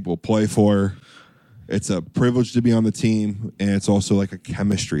is what people play for. It's a privilege to be on the team, and it's also like a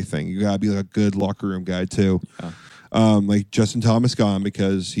chemistry thing. You got to be like a good locker room guy, too. Yeah. Like Justin Thomas gone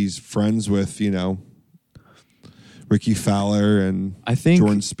because he's friends with, Ricky Fowler and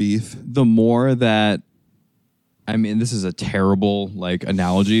Jordan Spieth. The more that, this is a terrible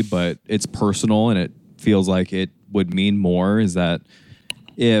analogy, but it's personal and it feels like it would mean more, is that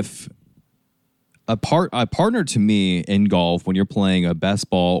if a partner to me in golf, when you're playing a best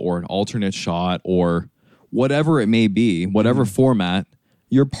ball or an alternate shot or whatever it may be, whatever format,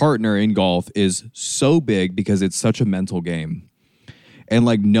 your partner in golf is so big because it's such a mental game. And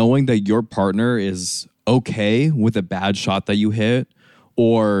knowing that your partner is okay with a bad shot that you hit,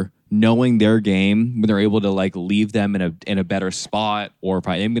 or knowing their game when they're able to leave them in a better spot, or if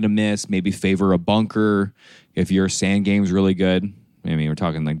I am going to miss, maybe favor a bunker. If your sand game's really good. We're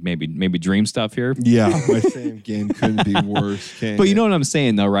talking maybe dream stuff here. Yeah, my sand game couldn't be worse. But you know what I'm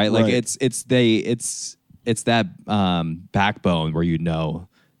saying though, right? Right. It's that backbone where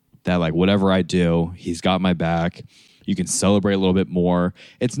that whatever I do, he's got my back. You can celebrate a little bit more.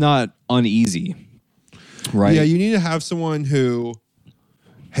 It's not uneasy, right? Yeah, you need to have someone who,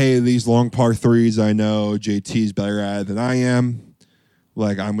 hey, these long par threes, I know JT's better at it than I am.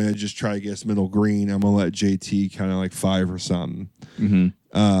 I'm going to just try to get this middle green. I'm going to let JT kind of 5 or something. Mm-hmm.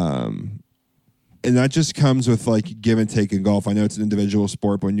 And that just comes with give and take in golf. I know it's an individual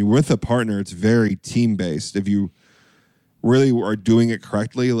sport, but when you're with a partner, it's very team-based. If you really are doing it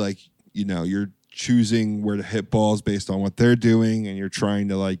correctly, you're choosing where to hit balls based on what they're doing, and you're trying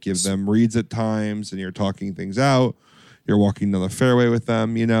to give them reads at times, and you're talking things out. You're walking down the fairway with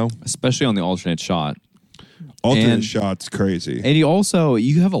them, Especially on the alternate shot. Alternate shot's crazy. And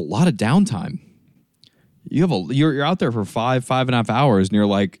you have a lot of downtime. You're out there for 5.5 hours, and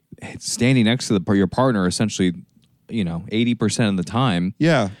you're standing next to your partner essentially, 80% of the time.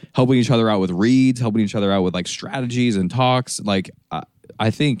 Yeah. Helping each other out with reads, helping each other out with strategies and talks.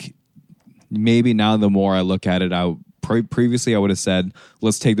 I think maybe now the more I look at it, previously I would have said,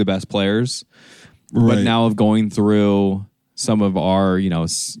 let's take the best players. Right. But now of going through some of our,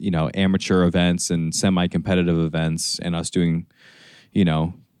 amateur events and semi-competitive events, and us doing,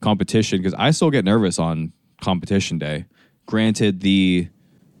 competition, because I still get nervous on competition day. Granted, the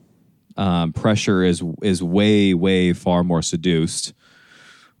pressure is way, way far more seduced,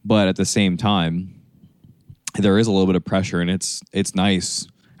 but at the same time, there is a little bit of pressure, and it's nice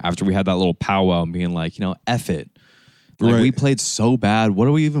after we had that little powwow and being F it. Right. We played so bad. What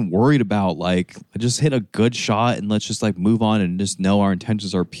are we even worried about? Just hit a good shot and let's just move on and just know our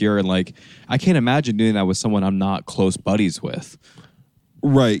intentions are pure. And I can't imagine doing that with someone I'm not close buddies with.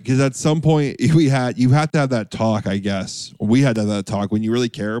 Right, because at some point you have to have that talk, I guess. We had to have that talk when you really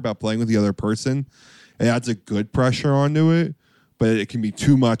care about playing with the other person. It adds a good pressure onto it, but it can be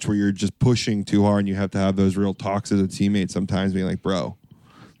too much where you're just pushing too hard, and you have to have those real talks as a teammate sometimes, being bro,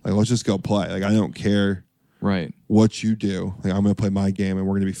 let's just go play. I don't care. Right. What you do. I'm going to play my game and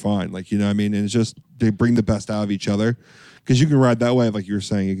we're going to be fine. And it's just, they bring the best out of each other, because you can ride that wave. Like you were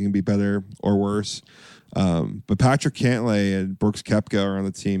saying, it can be better or worse. But Patrick Cantlay and Brooks Koepka are on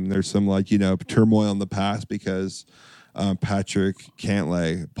the team. There's some turmoil in the past because Patrick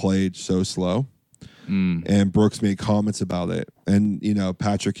Cantlay played so slow. And Brooks made comments about it. And,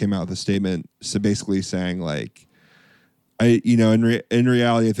 Patrick came out with a statement basically saying in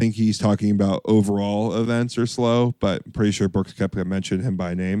reality, I think he's talking about overall events are slow, but I'm pretty sure Brooks Koepka mentioned him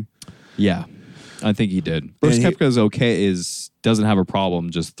by name. Yeah, I think he did. Brooks Koepka is okay, doesn't have a problem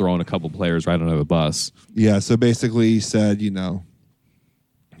just throwing a couple players right under the bus. Yeah, so basically he said,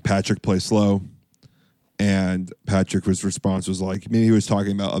 Patrick play slow. And Patrick's response was like, maybe he was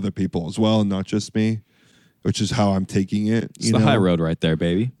talking about other people as well and not just me, which is how I'm taking it. It's the high road right there,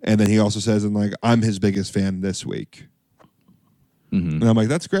 baby. And then he also says, and like, I'm his biggest fan this week. And I'm like,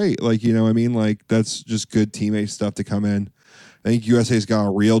 that's great. Like, you know what I mean? Like, that's just good teammate stuff to come in. I think USA's got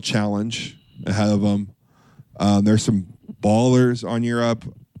a real challenge ahead of them. There's some ballers on Europe.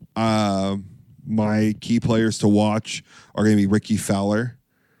 My key players to watch are going to be Ricky Fowler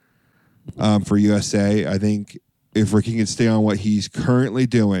for USA. I think if Ricky can stay on what he's currently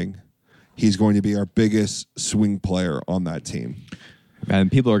doing, he's going to be our biggest swing player on that team.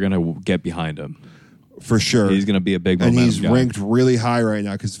 And people are going to get behind him. For sure. He's going to be a big momentum And he's guy. ranked really high right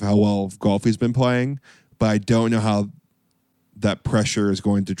now because of how well golf he's been playing. But I don't know how that pressure is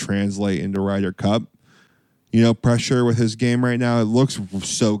going to translate into Ryder Cup. You know, pressure with his game right now, it looks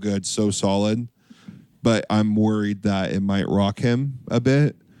so good, so solid. But I'm worried that it might rock him a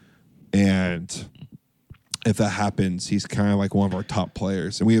bit. And if that happens, he's kind of like one of our top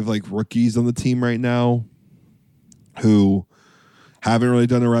players. And we have like rookies on the team right now who haven't really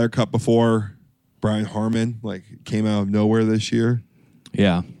done a Ryder Cup before. Brian Harmon, like, came out of nowhere this year.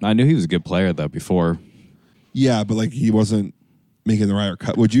 Yeah. I knew he was a good player, though, before. Yeah, but, like, he wasn't making the Ryder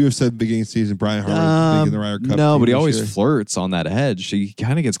Cup. Would you have said at the beginning of the season Brian Harmon making the Ryder Cup? No, but he always flirts on that edge. He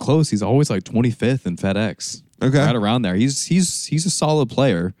kind of gets close. He's always, like, 25th in FedEx. Okay. Right around there. He's a solid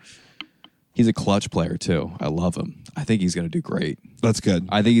player. He's a clutch player, too. I love him. I think he's going to do great. That's good.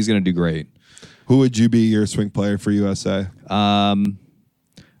 I think he's going to do great. Who would you be your swing player for USA?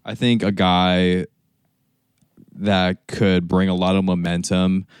 I think a guy that could bring a lot of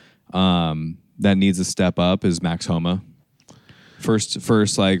momentum that needs to step up is Max Homa.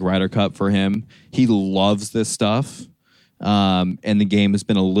 First like Ryder Cup for him. He loves this stuff. And the game has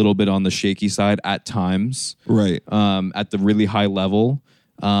been a little bit on the shaky side at times. Right. At the really high level.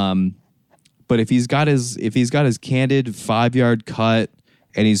 But if he's got his candid 5-yard cut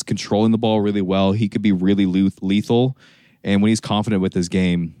and he's controlling the ball really well, he could be really lethal. And when he's confident with his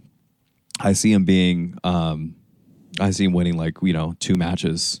game, I see him winning like, 2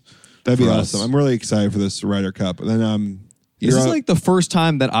 matches. That'd be us. awesome. I'm really excited for this Ryder Cup. And then this is like the first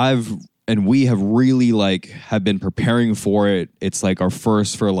time that we have really have been preparing for it. It's like our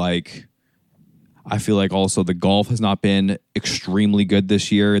first for I feel like also the golf has not been extremely good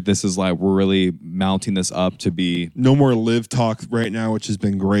this year. This is like we're really mounting this up to be no more live talk right now, which has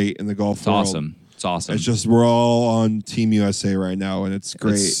been great in the golf world. Awesome. It's awesome. It's just we're all on Team USA right now, and it's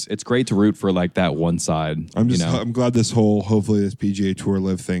great. It's great to root for like that one side. I'm glad hopefully this PGA Tour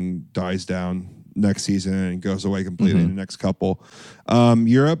live thing dies down next season and goes away completely in the next couple.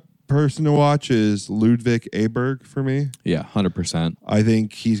 Europe person to watch is Ludwig Aberg for me. Yeah, 100%. I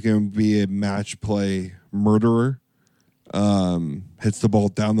think he's going to be a match play murderer. Hits the ball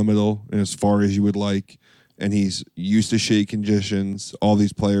down the middle and as far as you would like, and he's used to shady conditions. All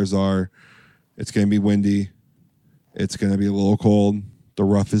these players are. It's going to be windy. It's going to be a little cold. The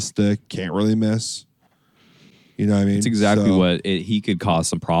rough is thick. Can't really miss. You know what I mean? It's exactly he could cause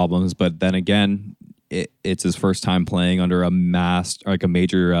some problems, but then again, it's his first time playing under a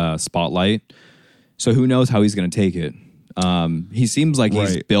major spotlight. So who knows how he's going to take it? He seems like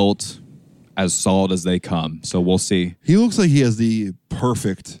he's built as solid as they come. So we'll see. He looks like he has the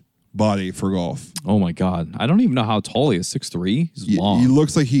perfect body for golf. Oh my God. I don't even know how tall he is. 6'3"? He's long. He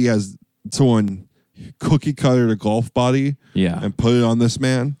looks like he has someone cookie cutter the golf body and put it on this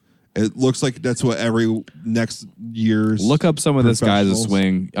man. It looks like that's what every next year's look up some of this guy's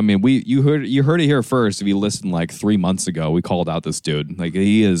swing. I mean, you heard it here first. If you listened 3 months ago, we called out this dude. Like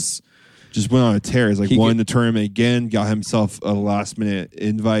he is just went on a tear. He's won the tournament again, got himself a last minute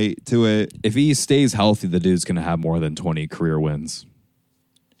invite to it. If he stays healthy, the dude's gonna have more than 20 career wins.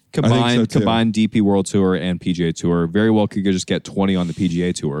 Combined DP World Tour and PGA Tour. Very well could just get 20 on the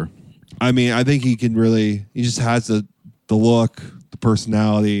PGA Tour. I mean, I think he just has the look, the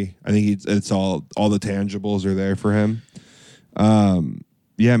personality. I think it's all the tangibles are there for him.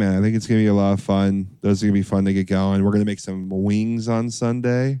 Yeah, man, I think it's going to be a lot of fun. Those are going to be fun to get going. We're going to make some wings on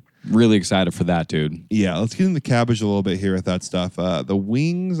Sunday. Really excited for that, dude. Yeah, let's get into cabbage a little bit here with that stuff. The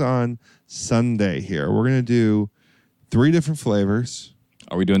wings on Sunday here. We're going to do 3 different flavors.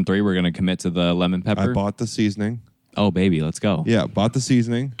 Are we doing 3? We're going to commit to the lemon pepper? I bought the seasoning. Oh, baby, let's go. Yeah, bought the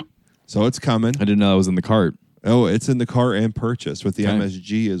seasoning. So it's coming. I didn't know it was in the cart. Oh, it's in the cart and purchase with the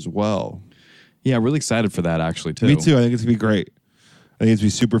MSG as well. Yeah, really excited for that actually too. Me too. I think it's going to be great. I think it's going to be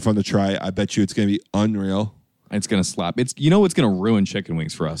super fun to try. I bet you it's going to be unreal. It's going to slap. It's going to ruin chicken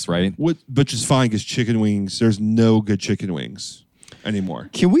wings for us, right? Which is fine because chicken wings, there's no good chicken wings anymore.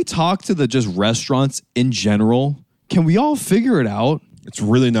 Can we talk to the just restaurants in general? Can we all figure it out? It's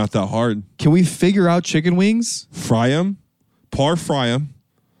really not that hard. Can we figure out chicken wings? Fry them, fry them,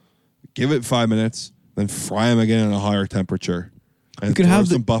 give it 5 minutes, then fry them again at a higher temperature. And You can throw have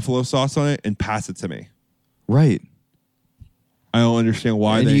some buffalo sauce on it and pass it to me. Right. I don't understand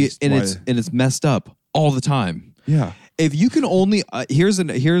why and they... it's messed up all the time. Yeah. If you can only...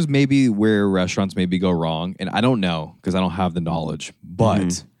 here's maybe where restaurants maybe go wrong, and I don't know because I don't have the knowledge,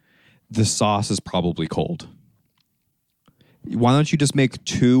 but the sauce is probably cold. Why don't you just make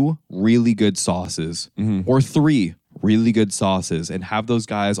 2 really good sauces or 3 really good sauces and have those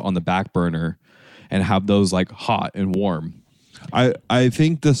guys on the back burner and have those like hot and warm? I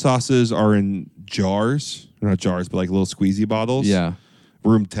think the sauces are in jars. Not jars, but like little squeezy bottles. Yeah.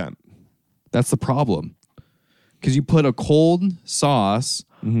 Room temp. That's the problem. Because you put a cold sauce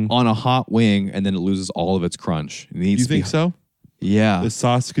on a hot wing and then it loses all of its crunch. It needs You to be think so? Yeah. The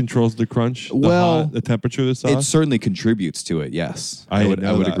sauce controls the crunch? The temperature of the sauce? It certainly contributes to it, yes. I would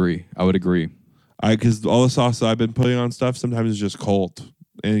agree. I would agree. Because all the sauce that I've been putting on stuff sometimes is just cold.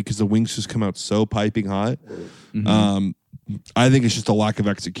 And because the wings just come out so piping hot. I think it's just a lack of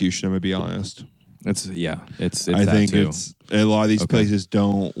execution, I'm going to be honest. It's I think too. it's a lot of these places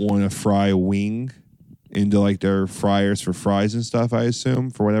don't want to fry a wing into like their fryers for fries and stuff, I assume,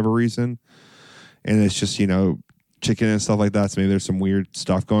 for whatever reason. And it's just, chicken and stuff like that. So maybe there's some weird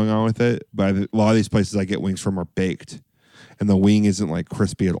stuff going on with it. But a lot of these places I get wings from are baked. And the wing isn't like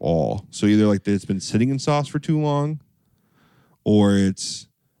crispy at all. So either like it's been sitting in sauce for too long or it's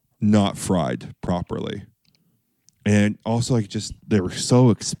not fried properly. And also like just they were so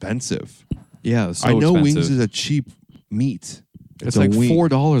expensive. Yeah, so I know expensive. wings is a cheap meat. It's like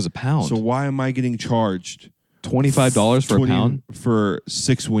 $4 a pound. So why am I getting charged $25 for a pound for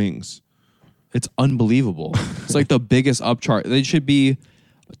 6 wings? It's unbelievable. It's like the biggest upcharge. They should be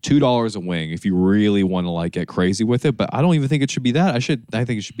 $2 a wing if you really want to like get crazy with it. But I don't even think it should be that. I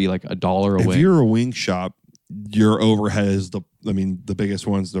think it should be like $1 a wing. If you're a wing shop, your overhead is the biggest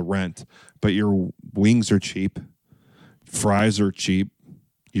one's the rent. But your wings are cheap, fries are cheap.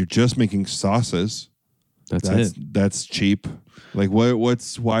 You're just making sauces. That's cheap. Like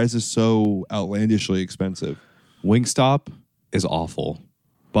why is this so outlandishly expensive? Wingstop is awful.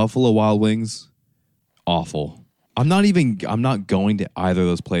 Buffalo Wild Wings, awful. I'm not going to either of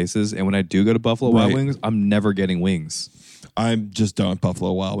those places. And when I do go to Buffalo Wild Wings, I'm never getting wings. I'm just done with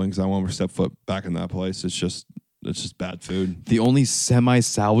Buffalo Wild Wings. I won't step foot back in that place. It's just bad food. The only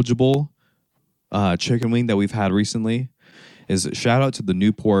semi-salvageable chicken wing that we've had recently is shout out to the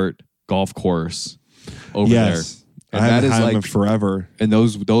Newport golf course over there. And I haven't had them forever. And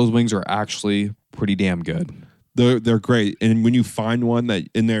those wings are actually pretty damn good. They're great. And when you find one that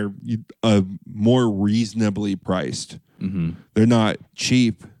in there more reasonably priced, they're not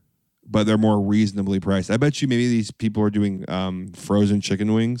cheap, but they're more reasonably priced. I bet you maybe these people are doing frozen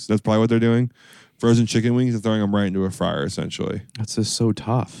chicken wings. That's probably what they're doing. Frozen chicken wings and throwing them right into a fryer, essentially. That's just so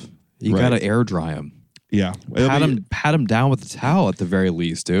tough. You got to air dry them. Yeah. Pat them down with a towel at the very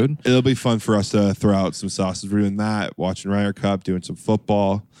least, dude. It'll be fun for us to throw out some sauces. We're doing that, watching Ryder Cup, doing some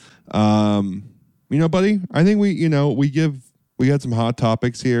football. Buddy, I think we got some hot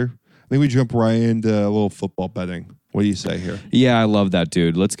topics here. I think we jump right into a little football betting. What do you say here? Yeah, I love that,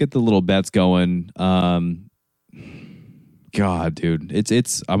 dude. Let's get the little bets going. God, dude,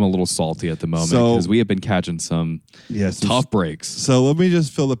 I'm a little salty at the moment because we have been catching some tough breaks. So let me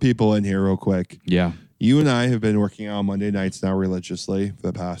just fill the people in here real quick. Yeah. You and I have been working out on Monday nights now religiously for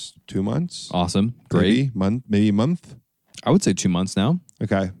the past 2 months. Awesome. Great. Maybe a month. I would say 2 months now.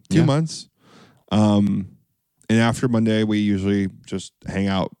 Okay. 2 months. And after Monday, we usually just hang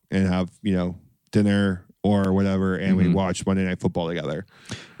out and have, dinner or whatever, and we watch Monday Night Football together.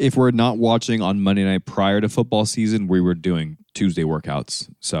 If we're not watching on Monday night prior to football season, we were doing Tuesday workouts.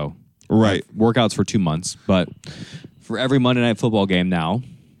 So workouts for 2 months, but for every Monday Night Football game now,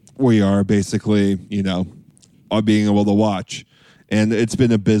 we are basically, being able to watch. And it's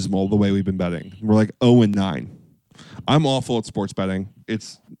been abysmal the way we've been betting. We're like 0-9. I'm awful at sports betting.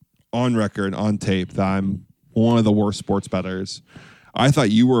 It's on record, on tape, that I'm one of the worst sports bettors. I thought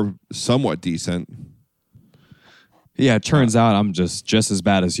you were somewhat decent. Yeah, it turns out I'm just as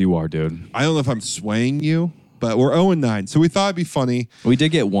bad as you are, dude. I don't know if I'm swaying you, but we're 0-9. So we thought it'd be funny. We did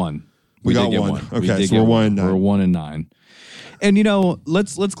get one. We got one. Okay, so we're 1-9. We're 1-9. And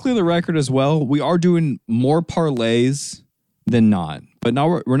let's clear the record as well. We are doing more parlays than not. But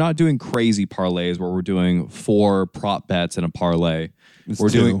now we're not doing crazy parlays where we're doing 4 prop bets in a parlay.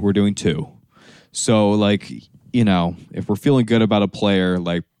 We're doing 2. So if we're feeling good about a player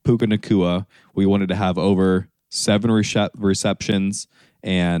like Puka Nacua, we wanted to have over 7 receptions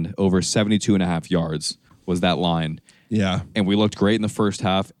and over 72.5 yards was that line. Yeah. And we looked great in the first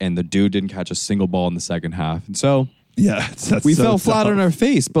half, and the dude didn't catch a single ball in the second half. And so Yeah. we fell flat on our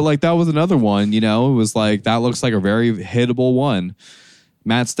face. But like that was another one, it was like that looks like a very hittable one.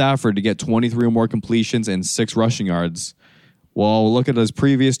 Matt Stafford to get 23 or more completions and 6 rushing yards. Well, look at his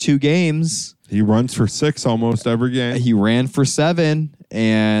previous 2 games. He runs for 6 almost every game. He ran for 7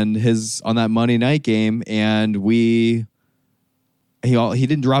 and on that Monday night game, and he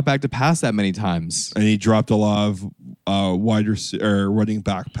didn't drop back to pass that many times. And he dropped a lot of running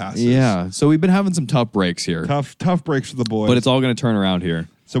back passes. Yeah. So we've been having some tough breaks here. Tough breaks for the boys. But it's all going to turn around here.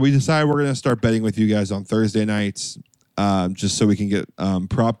 So we decided we're going to start betting with you guys on Thursday nights, just so we can get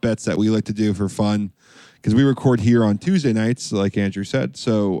prop bets that we like to do for fun. Because we record here on Tuesday nights, like Andrew said.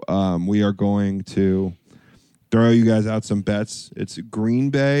 So we are going to throw you guys out some bets. It's Green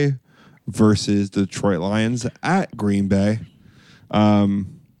Bay versus the Detroit Lions at Green Bay. We're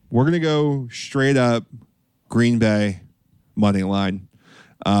going to go straight up Green Bay money line.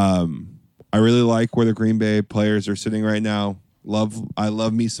 I really like where the Green Bay players are sitting right now. I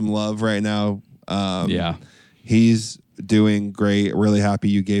love me some Love right now. Yeah. He's doing great. Really happy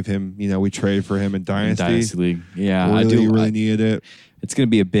you gave him, we traded for him in Dynasty League. Yeah, really, I do. Really needed it. It's going to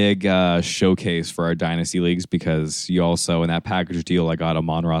be a big showcase for our Dynasty Leagues because you also, in that package deal, I got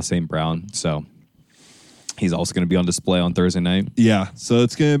Amon-Ra St. Brown. So he's also going to be on display on Thursday night. Yeah, so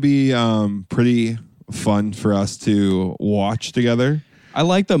it's going to be pretty fun for us to watch together. I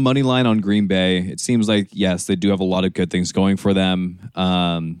like the money line on Green Bay. It seems like, yes, they do have a lot of good things going for them.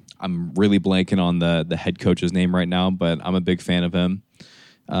 I'm really blanking on the head coach's name right now, but I'm a big fan of him.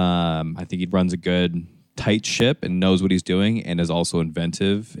 I think he runs a good, tight ship and knows what he's doing and is also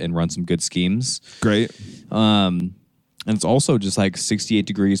inventive and runs some good schemes. Great. And it's also just like 68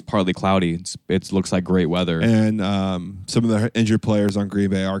 degrees, partly cloudy. It looks like great weather. And some of the injured players on Green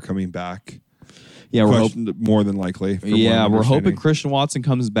Bay are coming back. Yeah, we're more than likely. We're hoping Christian Watson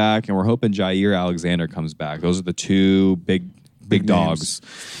comes back, and we're hoping Jair Alexander comes back. Those are the 2 big dogs.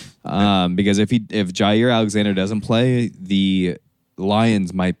 Because if Jair Alexander doesn't play, the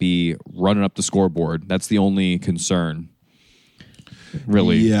Lions might be running up the scoreboard. That's the only concern,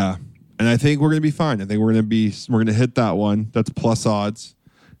 really. Yeah, and I think we're going to be fine. I think we're going to hit that one. That's plus odds.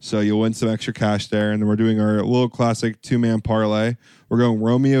 So you'll win some extra cash there. And then we're doing our little classic 2-man parlay. We're going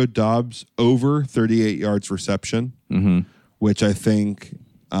Romeo Doubs over 38 yards reception, which I think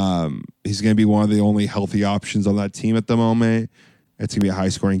he's going to be one of the only healthy options on that team at the moment. It's going to be a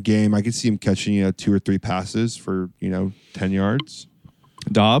high-scoring game. I could see him catching 2 or 3 passes for 10 yards.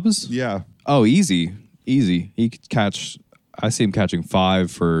 Dobbs? Yeah. Oh, easy. He could catch. I see him catching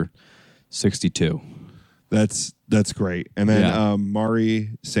 5 for 62. That's great. And then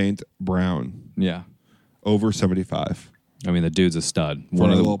Mari St. Brown. Yeah. Over 75. I mean, the dude's a stud. One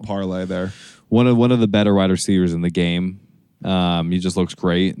of the little parlay there. One of the better wide receivers in the game. He just looks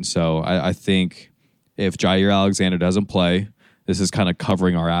great. And so I think if Jair Alexander doesn't play, this is kind of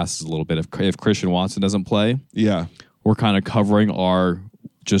covering our asses a little bit. If Christian Watson doesn't play, we're kind of covering our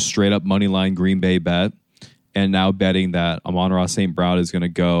just straight up money line Green Bay bet, and now betting that Amon-Ra St. Brown is going to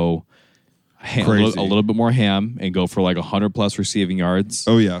go a little bit more ham and go for like 100+ receiving yards.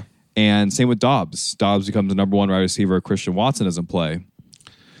 Oh yeah, and same with Dobbs. Dobbs becomes the number 1 wide receiver if Christian Watson doesn't play.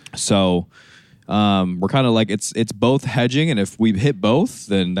 So we're kind of like it's both hedging, and if we hit both,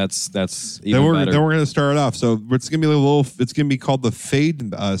 then that's even better. Then we're gonna start it off. So it's gonna be it's gonna be called the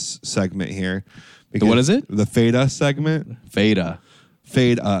Fade Us segment here. What is it? The Fade Us segment. Fade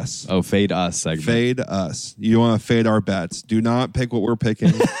Us. Oh, Fade Us segment. Fade Us. You want to fade our bets. Do not pick what we're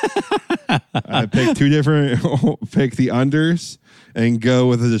picking. Pick 2 different. Pick the unders and go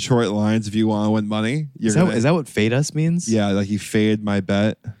with the Detroit Lions if you want to win money. Is that what Fade Us means? Yeah, like you fade my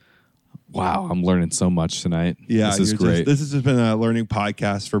bet. Wow, I'm learning so much tonight. Yeah, this is great. This has been a learning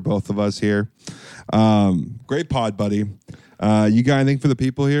podcast for both of us here. Great pod, buddy. You got anything for the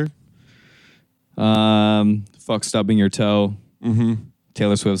people here? Fuck stubbing your toe.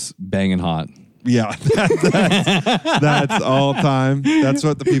 Taylor Swift's banging hot. Yeah, that's all time. That's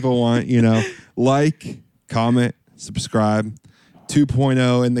what the people want, Like, comment, subscribe.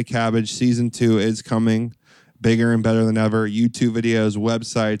 2.0 in the cabbage. Season 2 is coming. Bigger and better than ever. YouTube videos,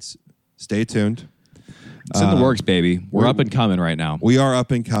 websites. Stay tuned. It's in the works, baby. We're up and coming right now. We are up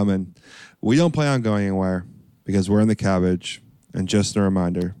and coming. We don't plan on going anywhere because we're in the cabbage. And just a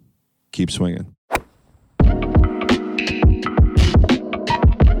reminder, keep swinging.